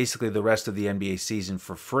get basically the rest of the NBA season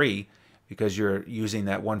for free because you're using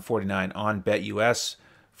that $149 on BetUS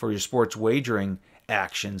for your sports wagering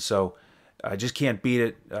action. So I just can't beat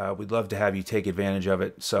it. We'd love to have you take advantage of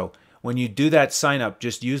it. So when you do that sign up,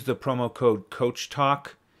 just use the promo code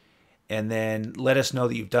CoachTalk, and then let us know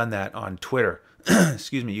that you've done that on Twitter.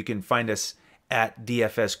 Excuse me. You can find us at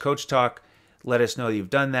DFS Coach Talk. Let us know that you've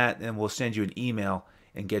done that, and we'll send you an email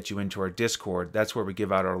and get you into our Discord. That's where we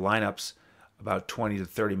give out our lineups about 20 to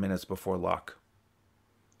 30 minutes before lock.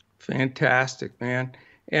 Fantastic, man.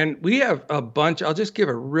 And we have a bunch. I'll just give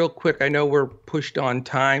a real quick. I know we're pushed on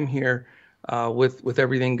time here with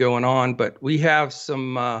everything going on, but we have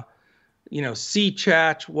some, C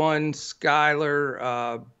Chatch 1,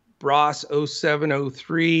 Skyler, Bros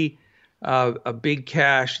 0703, a big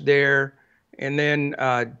cash there. And then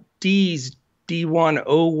D's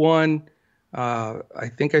D101. I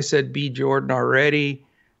think I said B Jordan already.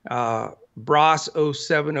 Bros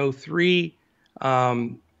 0703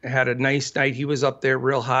 had a nice night. He was up there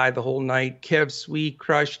real high the whole night. Kev Sweet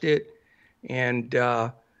crushed it. And,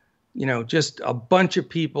 just a bunch of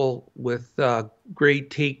people with great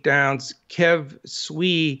takedowns. Kev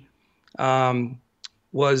Sweet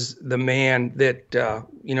was the man that,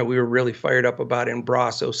 we were really fired up about in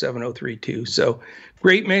Bros 0703 too. So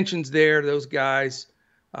great mentions there, those guys.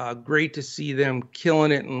 Great to see them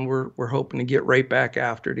killing it, and we're hoping to get right back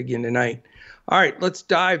after it again tonight. All right, let's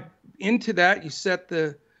dive into that. You set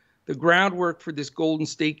the groundwork for this Golden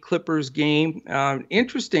State Clippers game.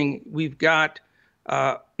 Interesting, we've got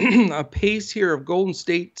a pace here of Golden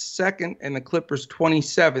State second and the Clippers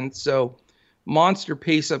 27th. So monster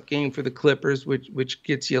pace-up game for the Clippers, which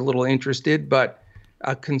gets you a little interested, but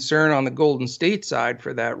a concern on the Golden State side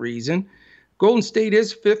for that reason. Golden State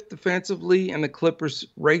is fifth defensively, and the Clippers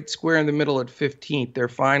right square in the middle at 15th. They're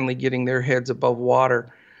finally getting their heads above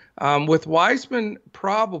water. With Wiseman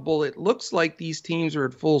probable, it looks like these teams are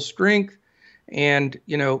at full strength, and,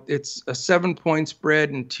 it's a 7-point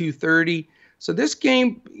spread and 230. So this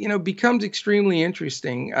game, becomes extremely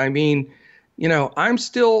interesting. I mean, I'm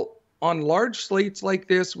still on large slates like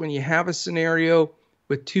this when you have a scenario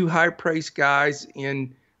with two high-priced guys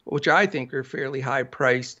which I think are fairly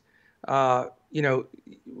high-priced,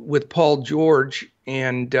 with Paul George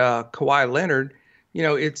and Kawhi Leonard,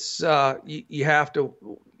 it's you have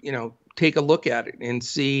to, take a look at it and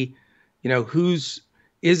see,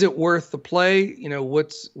 is it worth the play?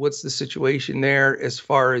 What's the situation there as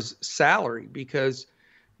far as salary? Because,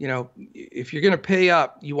 if you're going to pay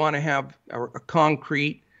up, you want to have a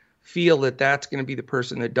concrete feel that that's going to be the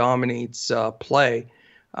person that dominates play.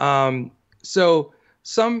 So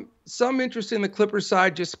some interest in the Clippers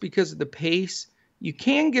side just because of the pace. You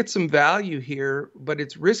can get some value here, but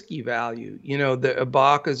it's risky value. The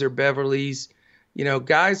Ibakas or Beverleys,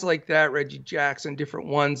 guys like that, Reggie Jackson, different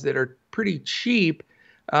ones that are pretty cheap.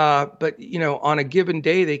 But, on a given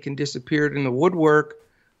day, they can disappear in the woodwork.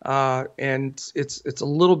 And it's a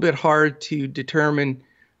little bit hard to determine,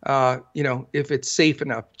 if it's safe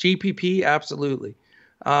enough. GPP, absolutely.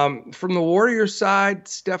 From the Warriors side,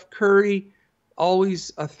 Steph Curry,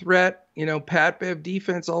 always a threat. Pat Bev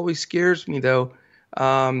defense always scares me, though.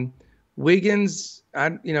 Wiggins,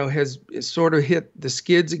 has sort of hit the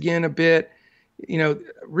skids again a bit.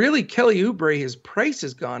 Really Kelly Oubre, his price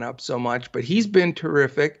has gone up so much, but he's been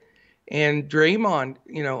terrific. And Draymond,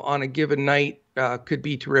 on a given night could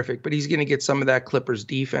be terrific, but he's going to get some of that Clippers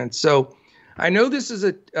defense. So I know this is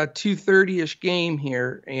a 2:30-ish game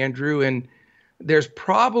here, Andrew, and there's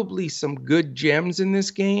probably some good gems in this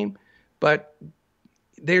game, but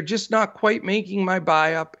they're just not quite making my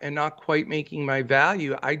buy up and not quite making my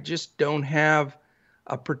value. I just don't have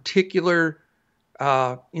a particular,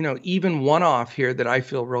 even one-off here that I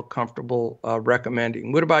feel real comfortable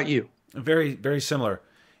recommending. What about you? Very, very similar.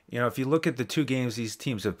 If you look at the two games these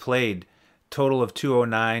teams have played, total of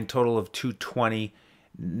 209, total of 220,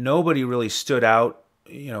 nobody really stood out,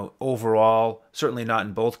 overall, certainly not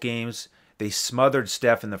in both games. They smothered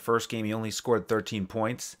Steph in the first game. He only scored 13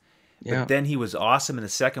 points. Yeah. But then he was awesome in the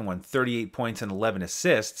second one, 38 points and 11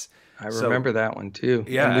 assists. I remember that one too.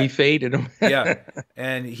 Yeah. And we faded him. Yeah.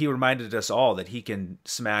 And he reminded us all that he can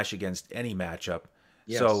smash against any matchup.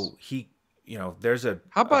 Yes. So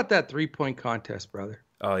how about that 3-point contest, brother?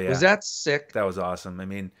 Oh, yeah. Was that sick? That was awesome. I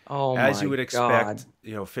mean, as you would expect,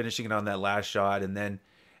 finishing it on that last shot. And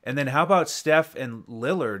then how about Steph and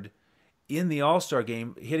Lillard in the All-Star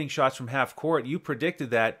game hitting shots from half court? You predicted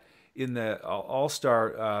that in the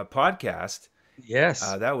All-Star podcast. Yes.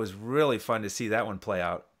 That was really fun to see that one play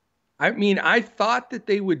out. I mean, I thought that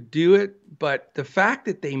they would do it, but the fact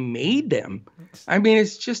that they made them,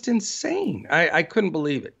 it's just insane. I couldn't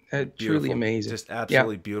believe it. Truly amazing. Just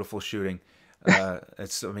absolutely beautiful shooting.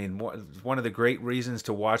 It's one of the great reasons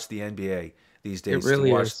to watch the NBA these days. It really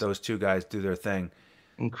to watch is. Those two guys do their thing.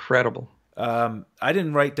 Incredible. I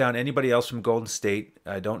didn't write down anybody else from Golden State.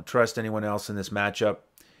 I don't trust anyone else in this matchup.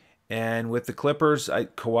 And with the Clippers,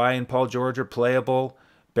 Kawhi and Paul George are playable.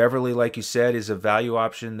 Beverly, like you said, is a value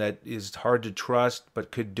option that is hard to trust, but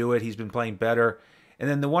could do it. He's been playing better. And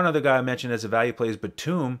then the one other guy I mentioned as a value play is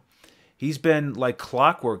Batum. He's been like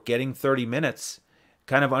clockwork, getting 30 minutes,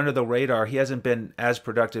 kind of under the radar. He hasn't been as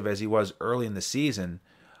productive as he was early in the season,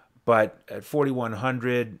 but at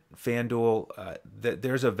 4,100 FanDuel,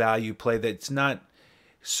 there's a value play that's not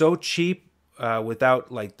so cheap without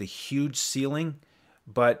like the huge ceiling,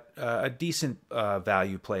 but a decent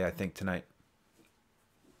value play, I think, tonight.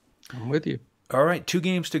 I'm with you. All right, 2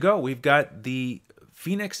 games to go. We've got the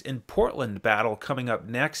Phoenix and Portland battle coming up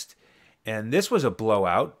next, and this was a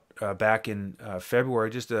blowout back in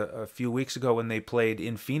February, just a few weeks ago when they played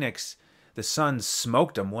in Phoenix. The Suns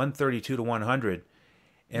smoked them 132-100,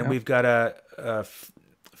 and we've got a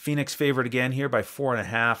Phoenix favorite again here by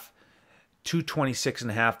 4.5,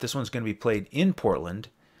 226.5. This one's going to be played in Portland.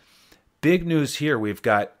 Big news here: we've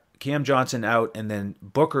got Cam Johnson out, and then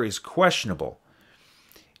Booker is questionable.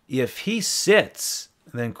 If he sits,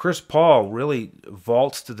 then Chris Paul really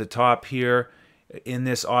vaults to the top here in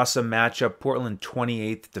this awesome matchup. Portland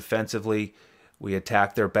 28th defensively. We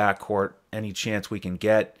attack their backcourt any chance we can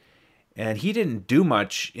get. And he didn't do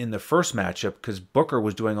much in the first matchup because Booker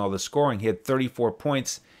was doing all the scoring. He had 34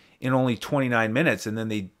 points in only 29 minutes, and then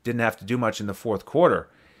they didn't have to do much in the fourth quarter.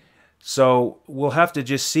 So we'll have to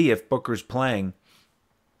just see if Booker's playing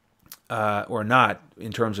or not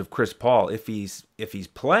in terms of Chris Paul. If he's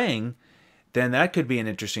playing, then that could be an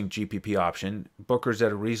interesting GPP option. Booker's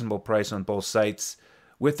at a reasonable price on both sites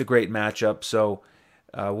with the great matchup, so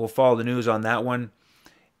we'll follow the news on that one.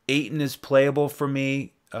 Ayton is playable for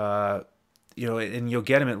me, and you'll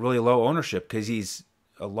get him at really low ownership because he's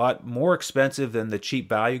a lot more expensive than the cheap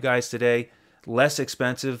value guys today, less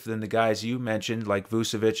expensive than the guys you mentioned like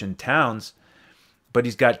Vucevic and Towns, but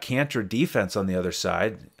he's got Cantor defense on the other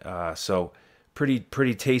side, so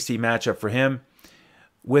pretty tasty matchup for him.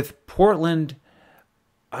 With Portland,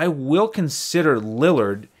 I will consider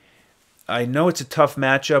Lillard. I know it's a tough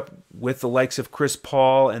matchup with the likes of Chris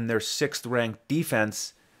Paul and their 6th-ranked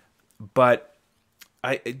defense, but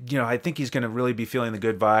I think he's going to really be feeling the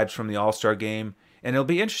good vibes from the All-Star game, and it'll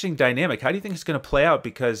be an interesting dynamic. How do you think it's going to play out?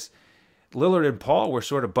 Because Lillard and Paul were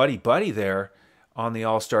sort of buddy-buddy there on the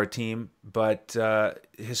All-Star team, but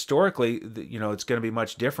historically, it's going to be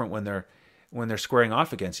much different when they're squaring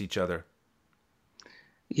off against each other.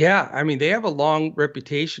 Yeah, I mean, they have a long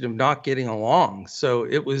reputation of not getting along. So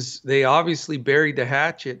they obviously buried the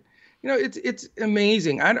hatchet. It's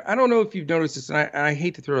amazing. I don't know if you've noticed this, and I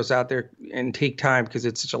hate to throw this out there and take time because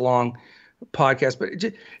it's such a long podcast, but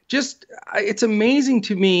it's amazing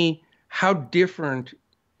to me how different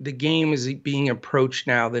the game is being approached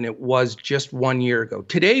now than it was just 1 year ago.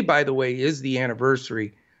 Today, by the way, is the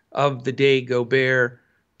anniversary of the day Gobert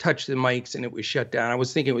touched the mics and it was shut down. I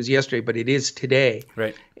was thinking it was yesterday, but it is today.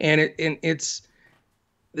 Right. And it's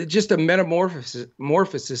just a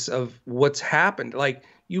metamorphosis of what's happened. Like,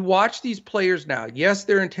 you watch these players now. Yes,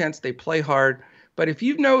 they're intense. They play hard. But if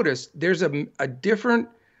you've noticed, there's a different.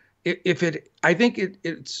 I think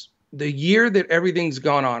it's the year that everything's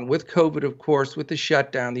gone on with COVID, of course, with the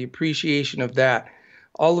shutdown, the appreciation of that,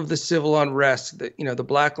 all of the civil unrest, the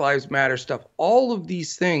Black Lives Matter stuff, all of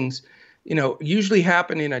these things, usually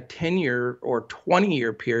happen in a 10-year or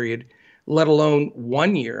 20-year period, let alone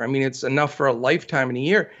 1 year. I mean, it's enough for a lifetime in a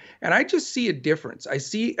year. And I just see a difference. I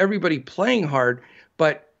see everybody playing hard,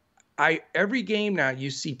 but every game now you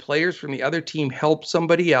see players from the other team help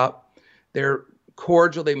somebody up. They're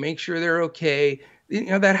cordial. They make sure they're okay.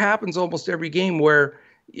 That happens almost every game where,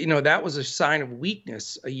 that was a sign of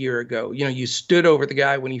weakness a year ago. You stood over the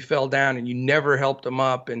guy when he fell down and you never helped him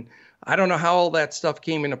up. And I don't know how all that stuff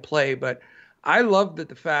came into play, but I love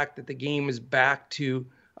the fact that the game is back to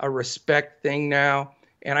a respect thing now.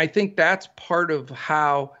 And I think that's part of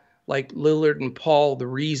how, like, Lillard and Paul, the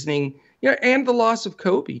reasoning, and the loss of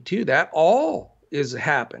Kobe too, that all is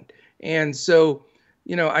happened. And so,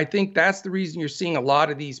 I think that's the reason you're seeing a lot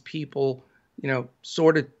of these people,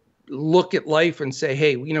 sort of look at life and say,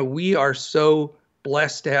 hey, we are so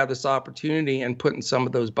blessed to have this opportunity, and putting some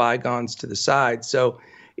of those bygones to the side. So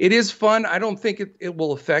it is fun. I don't think it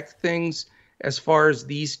will affect things as far as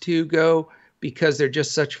these two go because they're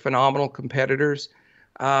just such phenomenal competitors.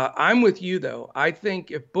 I'm with you, though. I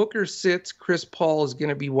think if Booker sits, Chris Paul is going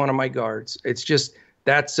to be one of my guards. It's just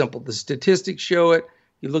that simple. The statistics show it.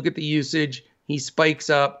 You look at the usage, he spikes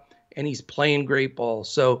up, and he's playing great ball.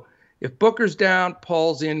 So if Booker's down,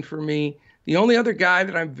 Paul's in for me. The only other guy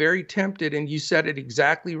that I'm very tempted, and you said it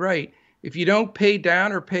exactly right, if you don't pay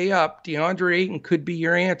down or pay up, DeAndre Ayton could be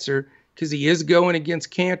your answer because he is going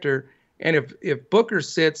against Cantor, And if Booker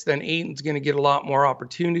sits, then Ayton's going to get a lot more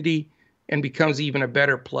opportunity and becomes even a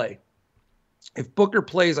better play. If Booker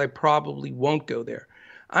plays, I probably won't go there.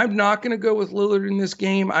 I'm not going to go with Lillard in this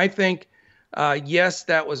game. I think, yes,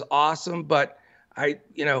 that was awesome, but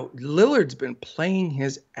Lillard's been playing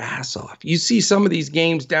his ass off. You see some of these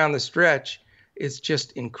games down the stretch, it's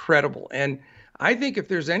just incredible. And I think if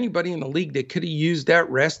there's anybody in the league that could have used that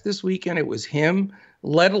rest this weekend, it was him,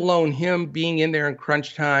 let alone him being in there in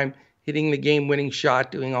crunch time, hitting the game-winning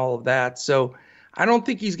shot, doing all of that. So I don't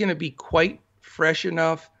think he's going to be quite fresh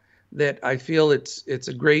enough that I feel it's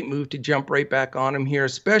a great move to jump right back on him here,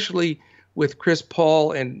 especially with Chris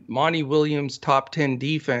Paul and Monty Williams' top 10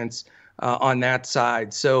 defense on that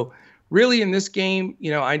side. So really in this game,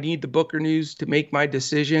 I need the Booker news to make my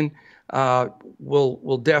decision.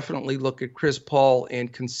 We'll definitely look at Chris Paul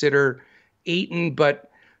and consider Ayton. But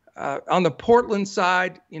on the Portland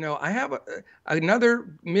side, I have another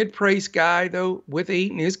mid-price guy, though, with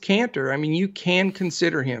Ayton is Cantor. I mean, you can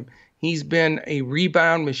consider him. He's been a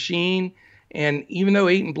rebound machine, and even though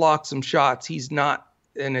Ayton blocks some shots, he's not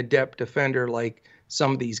an adept defender like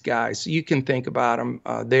some of these guys. So you can think about him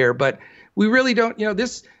there. But we really don't,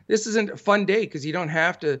 this isn't a fun day because you don't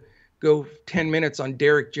have to go 10 minutes on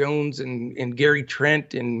Derek Jones and Gary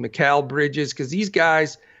Trent and Mikal Bridges because these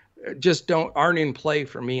guys just aren't in play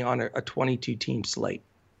for me on a 22-team slate.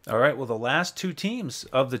 All right, well, the last two teams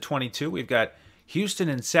of the 22, we've got Houston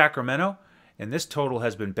and Sacramento. And this total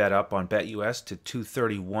has been bet up on BetUS to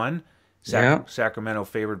 231. Sacramento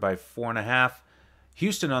favored by 4.5.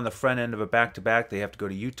 Houston on the front end of a back-to-back. They have to go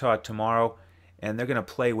to Utah tomorrow. And they're going to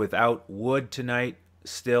play without Wood tonight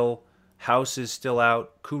still. House is still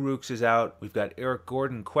out. Kurucs is out. We've got Eric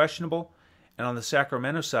Gordon questionable. And on the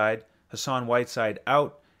Sacramento side, Hassan Whiteside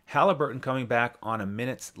out. Halliburton coming back on a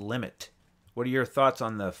minutes limit. What are your thoughts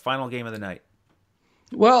on the final game of the night?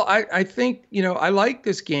 Well, I think, I like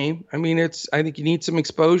this game. I mean, I think you need some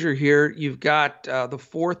exposure here. You've got the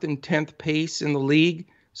 4th and 10th pace in the league,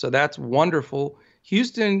 so that's wonderful.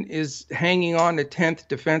 Houston is hanging on to 10th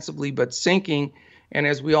defensively, but sinking. And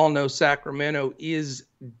as we all know, Sacramento is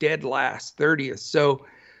dead last, 30th. So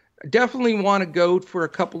definitely want to go for a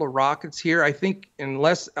couple of Rockets here. I think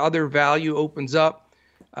unless other value opens up,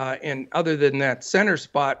 and other than that center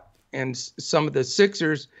spot and some of the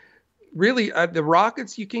Sixers, really, the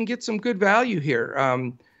Rockets, you can get some good value here.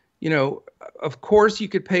 Of course, you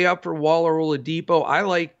could pay up for Wall or Oladipo. I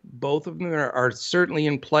like both of them are certainly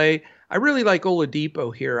in play. I really like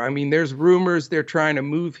Oladipo here. I mean, there's rumors they're trying to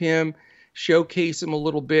move him, showcase him a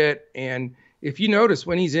little bit. And if you notice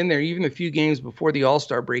when he's in there, even a few games before the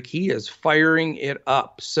All-Star break, he is firing it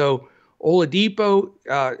up. So Oladipo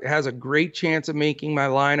has a great chance of making my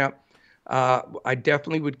lineup. I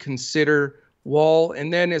definitely would consider Wall.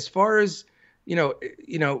 And then as far as,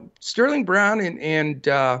 Sterling Brown and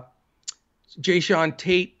Jae'Sean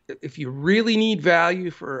Tate, if you really need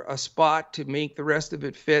value for a spot to make the rest of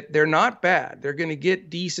it fit, they're not bad. They're going to get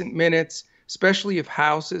decent minutes, especially if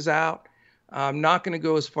House is out. I'm not going to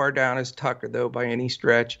go as far down as Tucker, though, by any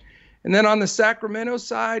stretch. And then on the Sacramento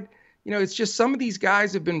side, it's just some of these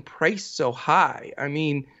guys have been priced so high. I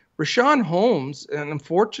mean, Richaun Holmes, and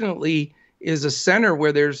unfortunately, is a center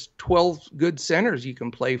where there's 12 good centers you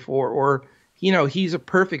can play for, or, he's a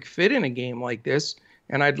perfect fit in a game like this,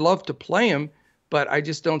 and I'd love to play him, but I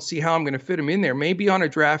just don't see how I'm going to fit him in there. Maybe on a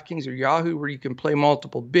DraftKings or Yahoo where you can play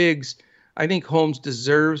multiple bigs. I think Holmes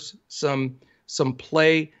deserves some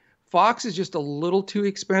play. Fox is just a little too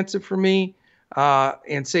expensive for me,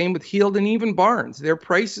 and same with Hield and even Barnes. Their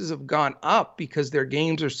prices have gone up because their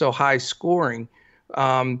games are so high scoring.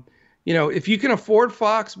 If you can afford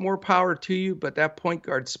Fox, more power to you, but that point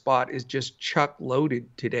guard spot is just chuck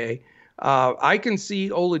loaded today. I can see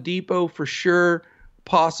Oladipo for sure,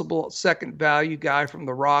 possible second value guy from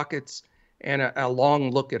the Rockets, and a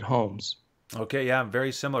long look at Holmes. Okay, yeah,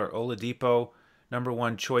 very similar. Oladipo, number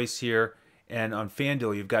one choice here. And on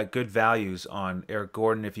FanDuel, you've got good values on Eric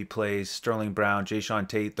Gordon if he plays, Sterling Brown, Jae'Sean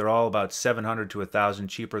Tate. They're all about $700 to $1,000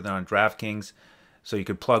 cheaper than on DraftKings. So you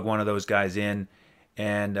could plug one of those guys in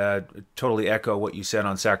and totally echo what you said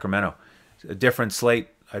on Sacramento. A different slate,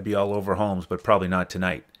 I'd be all over Holmes, but probably not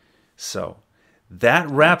tonight. So that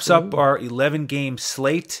wraps up our 11-game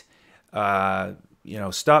slate.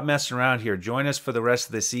 Stop messing around here. Join us for the rest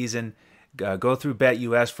of the season. Go through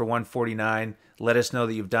BetUS for $149. Let us know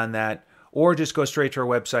that you've done that. Or just go straight to our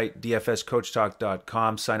website,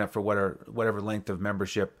 dfscoachtalk.com. Sign up for whatever length of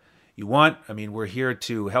membership you want. I mean, we're here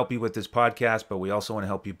to help you with this podcast, but we also want to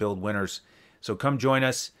help you build winners. So come join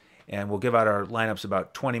us, and we'll give out our lineups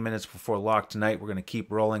about 20 minutes before lock tonight. We're going to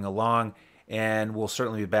keep rolling along, and we'll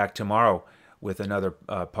certainly be back tomorrow with another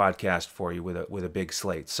podcast for you with a big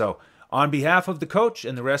slate. So on behalf of the coach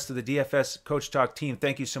and the rest of the DFS Coach Talk team,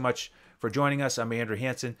 thank you so much for joining us. I'm Andrew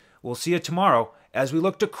Hansen. We'll see you tomorrow as we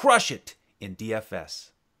look to crush it in DFS.